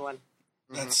 Perfect. That's a good one.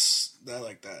 I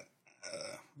like that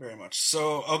very much.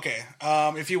 So, okay,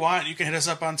 if you want, you can hit us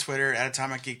up on Twitter at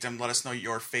Atomic Geekdom. Let us know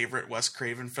your favorite Wes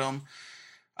Craven film.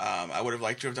 I would have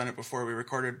liked to have done it before we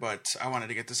recorded, but I wanted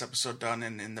to get this episode done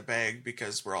and in the bag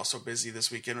because we're all so busy this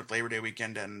weekend with Labor Day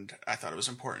weekend, and I thought it was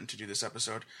important to do this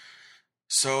episode.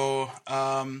 So,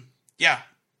 yeah,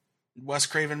 Wes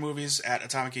Craven movies at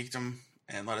Atomic Geekdom,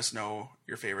 and let us know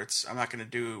your favorites. I'm not going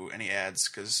to do any ads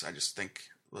because I just think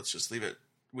let's just leave it.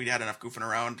 We had enough goofing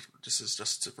around. This is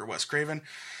just for Wes Craven.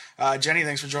 Jenny,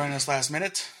 thanks for joining us last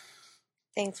minute.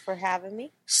 Thanks for having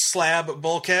me. Slab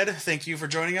Bulkhead, thank you for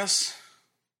joining us.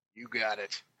 You got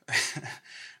it.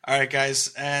 All right,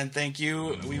 guys, and thank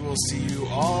you. We will see you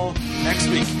all next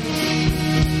week.